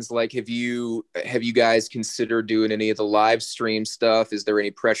plans, like have you guys considered doing any of the live stream stuff? Is there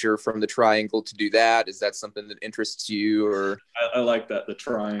any pressure from the Triangle to do that? Is that something that interests you? Or I like that, the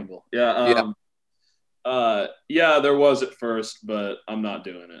Triangle. Yeah. Yeah, there was at first, but I'm not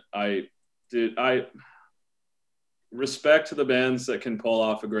doing it. I respect to the bands that can pull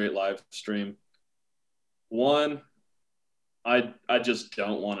off a great live stream. One, I just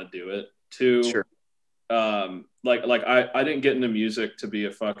don't want to do it. Two, sure. Like I didn't get into music to be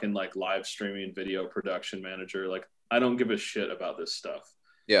a fucking like live streaming video production manager. Like I don't give a shit about this stuff.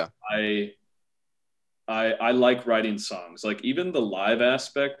 Yeah. I like writing songs. Like even the live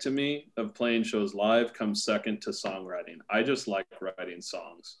aspect to me of playing shows live comes second to songwriting. I just like writing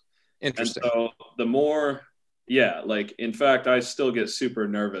songs. Interesting. And so the more, yeah, like in fact, I still get super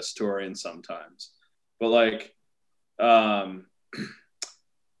nervous touring sometimes, but like,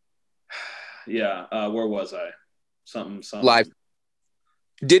 yeah, where was I? Something. Live.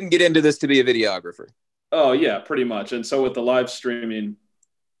 Didn't get into this to be a videographer. Oh yeah, pretty much. And so with the live streaming,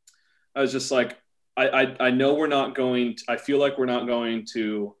 I was just like, I know I feel like we're not going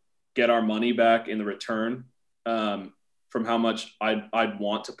to get our money back in the return from how much I'd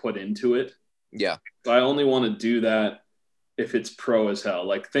want to put into it. Yeah. So I only want to do that if it's pro as hell.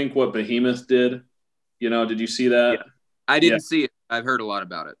 Like think what Behemoth did. Did you see that? Yeah. I didn't see it. I've heard a lot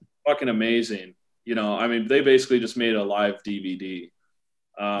about it. Fucking amazing. I mean, they basically just made a live DVD.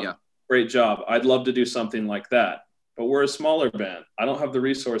 Yeah. Great job. I'd love to do something like that, but we're a smaller band. I don't have the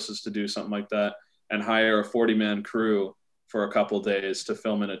resources to do something like that and hire a 40-man crew for a couple of days to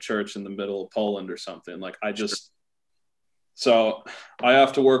film in a church in the middle of Poland or something. Like so I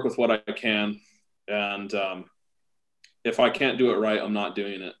have to work with what I can. And if I can't do it right, I'm not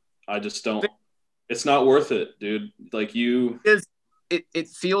doing it. I just don't, it's not worth it, dude. Like it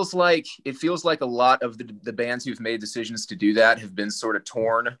feels like a lot of the bands who've made decisions to do that have been sort of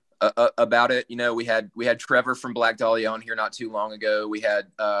torn about it. We had Trevor from Black Dahlia on here not too long ago. We had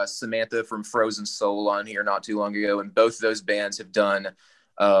Samantha from Frozen Soul on here not too long ago, and both those bands have done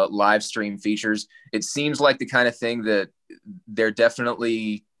live stream features. It seems like the kind of thing that they're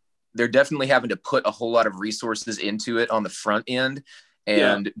definitely having to put a whole lot of resources into it on the front end,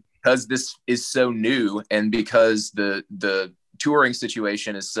 and because this is so new and because the touring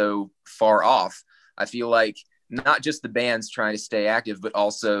situation is so far off, I feel like not just the bands trying to stay active, but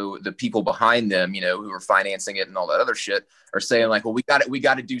also the people behind them, who are financing it and all that other shit are saying like, well, we got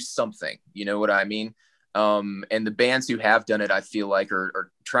to do something, you know what I mean? And the bands who have done it, I feel like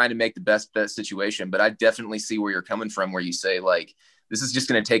are trying to make the best of that situation. But I definitely see where you're coming from, where you say like, this is just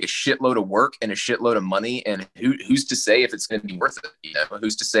going to take a shitload of work and a shitload of money. And who's to say if it's going to be worth it?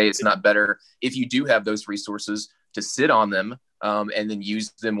 Who's to say it's not better if you do have those resources to sit on them and then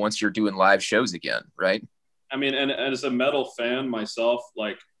use them once you're doing live shows again, right? I mean, and as a metal fan myself,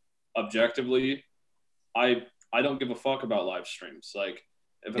 like objectively, I don't give a fuck about live streams. Like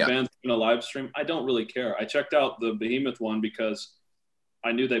if a band's doing a live stream, I don't really care. I checked out the Behemoth one because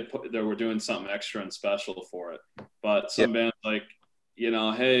I knew they were doing something extra and special for it. But some bands like,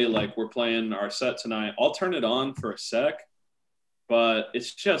 hey, like we're playing our set tonight. I'll turn it on for a sec, but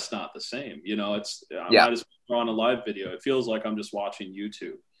it's just not the same. I might as well throw on a live video. It feels like I'm just watching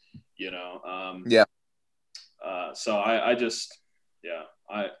YouTube, So I just,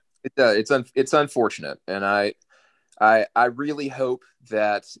 it's unfortunate. And I really hope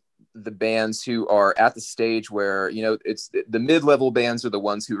that the bands who are at the stage where, it's the mid-level bands are the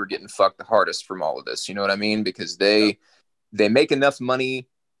ones who are getting fucked the hardest from all of this. You know what I mean? Because they make enough money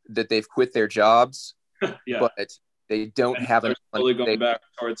that they've quit their jobs, but they don't have enough money. Really going back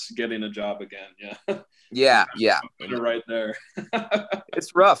towards getting a job again. Yeah. Right there.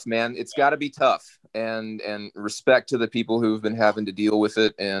 It's rough, man. It's got to be tough, and respect to the people who've been having to deal with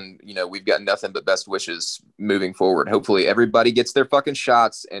it. And we've got nothing but best wishes moving forward. Hopefully everybody gets their fucking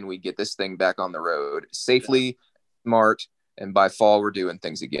shots and we get this thing back on the road safely, smart, and by fall we're doing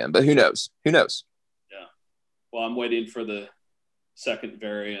things again. But who knows? Who knows? Yeah. Well, I'm waiting for the second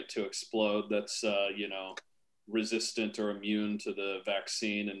variant to explode. That's resistant or immune to the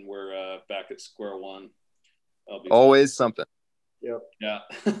vaccine, and we're back at square one. Always something. Yep. Yeah.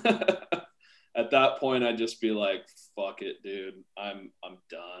 At that point, I'd just be like, "Fuck it, dude. I'm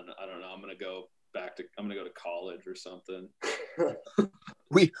done. I don't know. I'm gonna go to college or something."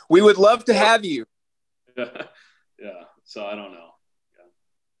 We would love to have you. Yeah. So I don't know. Yeah.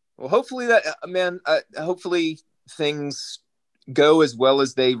 Well, hopefully hopefully things go as well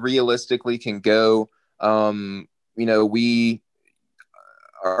as they realistically can go. We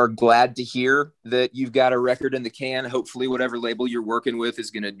are glad to hear that you've got a record in the can. Hopefully whatever label you're working with is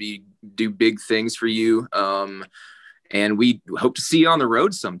going to do big things for you. And we hope to see you on the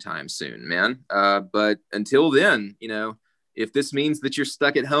road sometime soon, man. But until then, if this means that you're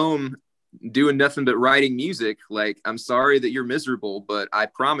stuck at home doing nothing but writing music, like, I'm sorry that you're miserable, but I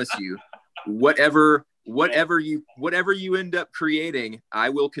promise you, whatever you end up creating, I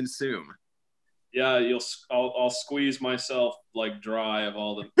will consume. Yeah, I'll squeeze myself like dry of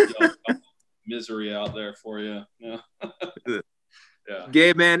all the misery out there for you. Yeah. Yeah.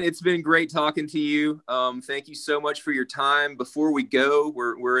 Gabe, man, it's been great talking to you. Thank you so much for your time. Before we go,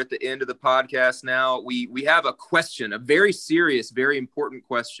 we're at the end of the podcast now. We have a question, a very serious, very important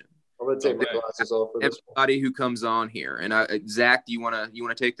question. I'm gonna take my glasses off for this. Everybody who comes on here, and Zach, do you wanna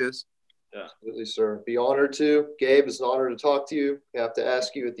take this? Yeah, absolutely, sir. Be honored to. Gabe, it's an honor to talk to you. I have to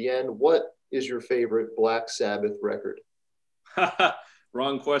ask you at the end, what is your favorite Black Sabbath record?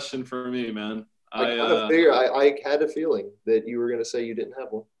 Wrong question for me, man. I had a feeling that you were going to say you didn't have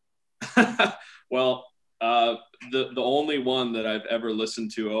one. Well, the only one that I've ever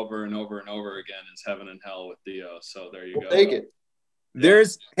listened to over and over and over again is Heaven and Hell with Dio. So there you go. Take it. Then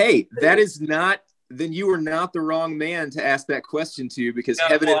you are not the wrong man to ask that question to, because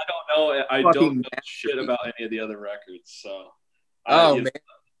I don't know. I don't know shit about any of the other records. So, man.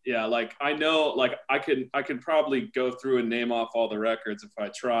 Yeah, like I know, like I could probably go through and name off all the records if I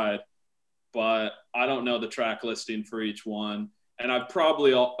tried, but I don't know the track listing for each one, and I've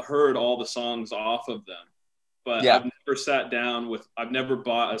probably heard all the songs off of them, but yeah. I've never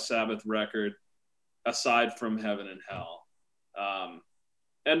bought a Sabbath record aside from Heaven and Hell,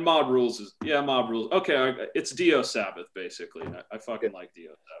 and Mob Rules. Okay, it's Dio Sabbath basically. I fucking like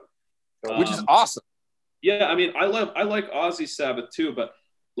Dio Sabbath, which is awesome. Yeah, I mean, I like Ozzy Sabbath too, but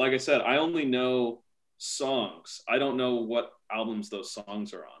like I said, I only know songs. I don't know what albums those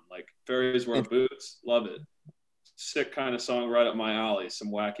songs are on. Like Fairies Wear Boots, love it. Sick kind of song, right up my alley. Some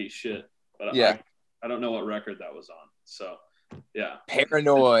wacky shit. But yeah, I don't know what record that was on. So yeah.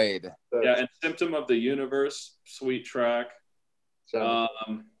 Paranoid. Yeah, and Symptom of the Universe, sweet track.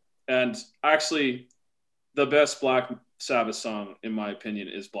 And actually, the best Black Sabbath song, in my opinion,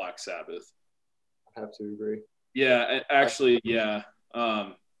 is Black Sabbath. I have to agree. Yeah, actually, yeah.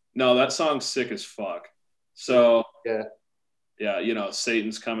 No, that song's sick as fuck. So yeah,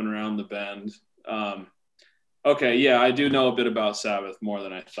 Satan's coming around the bend. Okay, yeah, I do know a bit about Sabbath, more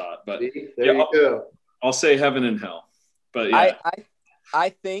than I thought, but there you go. I'll say Heaven and Hell. But yeah,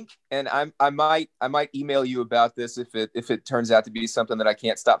 I think, and I might email you about this if it turns out to be something that I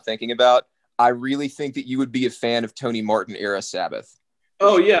can't stop thinking about. I really think that you would be a fan of Tony Martin era Sabbath.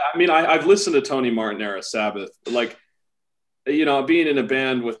 Oh yeah, I mean, I've listened to Tony Martin era Sabbath, like. Being in a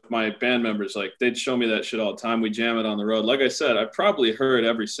band with my band members, like they'd show me that shit all the time. We jam it on the road. Like I said, I've probably heard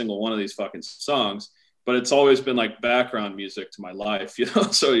every single one of these fucking songs, but it's always been like background music to my life,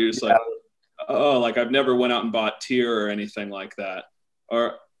 So you're just like, oh, like I've never went out and bought Tear or anything like that.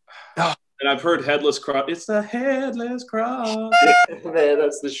 And I've heard Headless Cross. It's the Headless Cross. Man,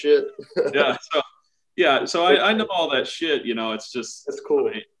 that's the shit. So I know all that shit. It's just that's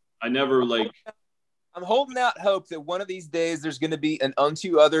cool. I never I'm holding out hope that one of these days there's going to be an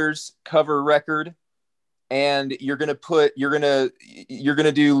Unto Others cover record, and you're going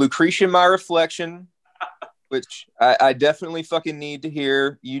to do Lucretia My Reflection, which I definitely fucking need to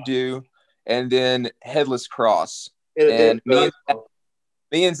hear. You do, and then Headless Cross. And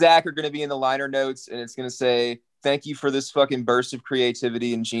me and Zach are going to be in the liner notes, and it's going to say, "Thank you for this fucking burst of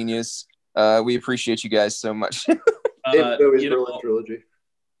creativity and genius. We appreciate you guys so much." Trilogy.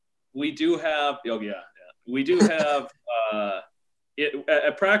 We do have,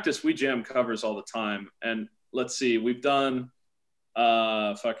 at practice, we jam covers all the time. And let's see, we've done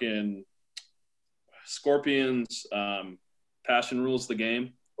fucking Scorpions, Passion Rules the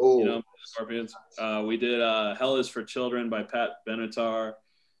Game. Oh, Scorpions. We did Hell is for Children by Pat Benatar.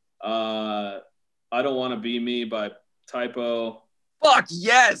 I Don't Want to Be Me by Typo. Fuck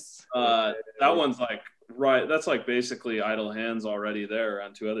yes! That one's like Right. That's like basically Idle Hands already there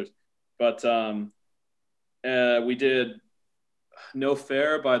on two others. But we did No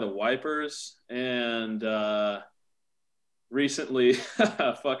Fair by the Wipers, and recently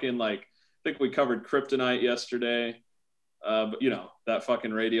fucking like I think we covered Kryptonite yesterday. But you know, that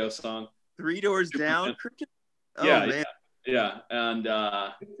fucking radio song. Three Doors Down. Oh, yeah, man. Yeah. And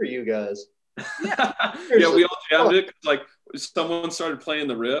good for you guys. Yeah. Yeah, we all jammed it. Like someone started playing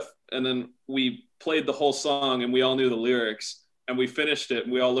the riff, and then we played the whole song, and we all knew the lyrics, and we finished it,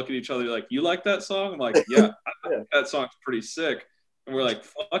 and we all look at each other like, "You like that song?" I'm like, "Yeah, I think that song's pretty sick." And we're like,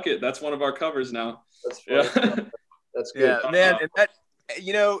 "Fuck it, that's one of our covers now." That's funny. Yeah. That's good. Yeah, man. And that,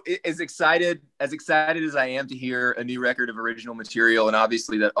 you know, as excited as I am to hear a new record of original material, and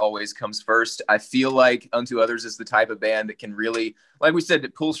obviously that always comes first, I feel like Unto Others is the type of band that can really, like we said,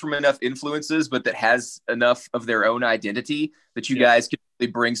 that pulls from enough influences, but that has enough of their own identity that you guys can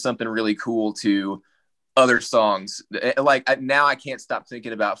really bring something really cool to other songs. Like now I can't stop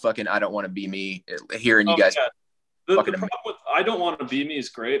thinking about fucking I Don't Want to Be Me, hearing you guys. Yeah. The problem with I Don't Want to Be Me is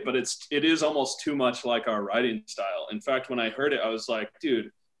great, but it is almost too much like our writing style. In fact, when I heard it, I was like,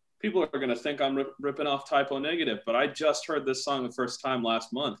 dude, people are going to think I'm ripping off Typo Negative, but I just heard this song the first time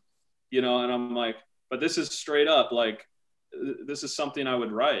last month, you know, and I'm like, but this is straight up, like, this is something I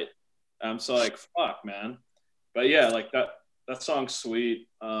would write. So like, fuck, man. But yeah, like that song's sweet.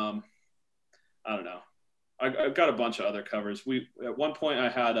 I don't know. I've got a bunch of other covers. At one point I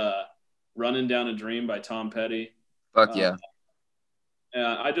had Running Down a Dream by Tom Petty. Fuck yeah.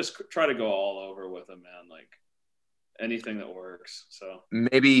 I just try to go all over with them, man. Like anything that works. So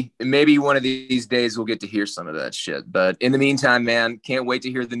maybe one of these days we'll get to hear some of that shit. But in the meantime, man, can't wait to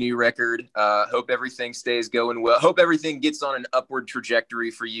hear the new record. Hope everything stays going well. Hope everything gets on an upward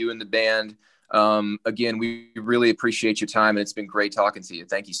trajectory for you and the band. Again, we really appreciate your time, and it's been great talking to you.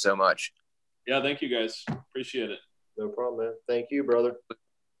 Thank you so much. Yeah, thank you guys. Appreciate it. No problem, man. Thank you, brother.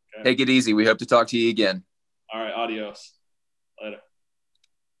 Okay. Take it easy. We hope to talk to you again. All right, adios. Later.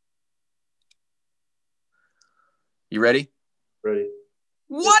 You ready? Ready.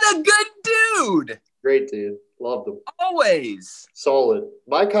 What a good dude. Great dude. Loved him. Always. Solid.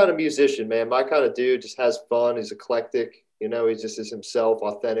 My kind of musician, man. My kind of dude, just has fun. He's eclectic. You know, he's just himself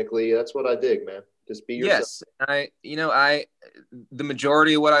authentically. That's what I dig, man. Just be yourself. Yes. The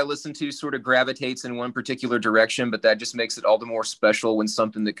majority of what I listen to sort of gravitates in one particular direction, but that just makes it all the more special when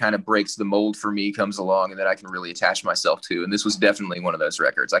something that kind of breaks the mold for me comes along and that I can really attach myself to. And this was definitely one of those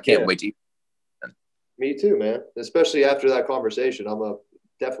records. I can't wait to hear it. Me too, man. Especially after that conversation, I'm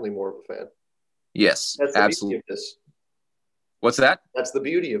definitely more of a fan. Yes, that's the absolutely. Beauty of this. What's that? That's the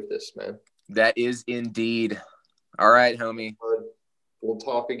beauty of this, man. That is indeed. All right, homie. We'll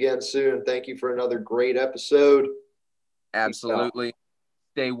talk again soon. Thank you for another great episode. Absolutely.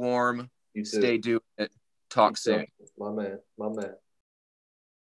 Stay warm. You too. Stay doing it. Talk soon. My man.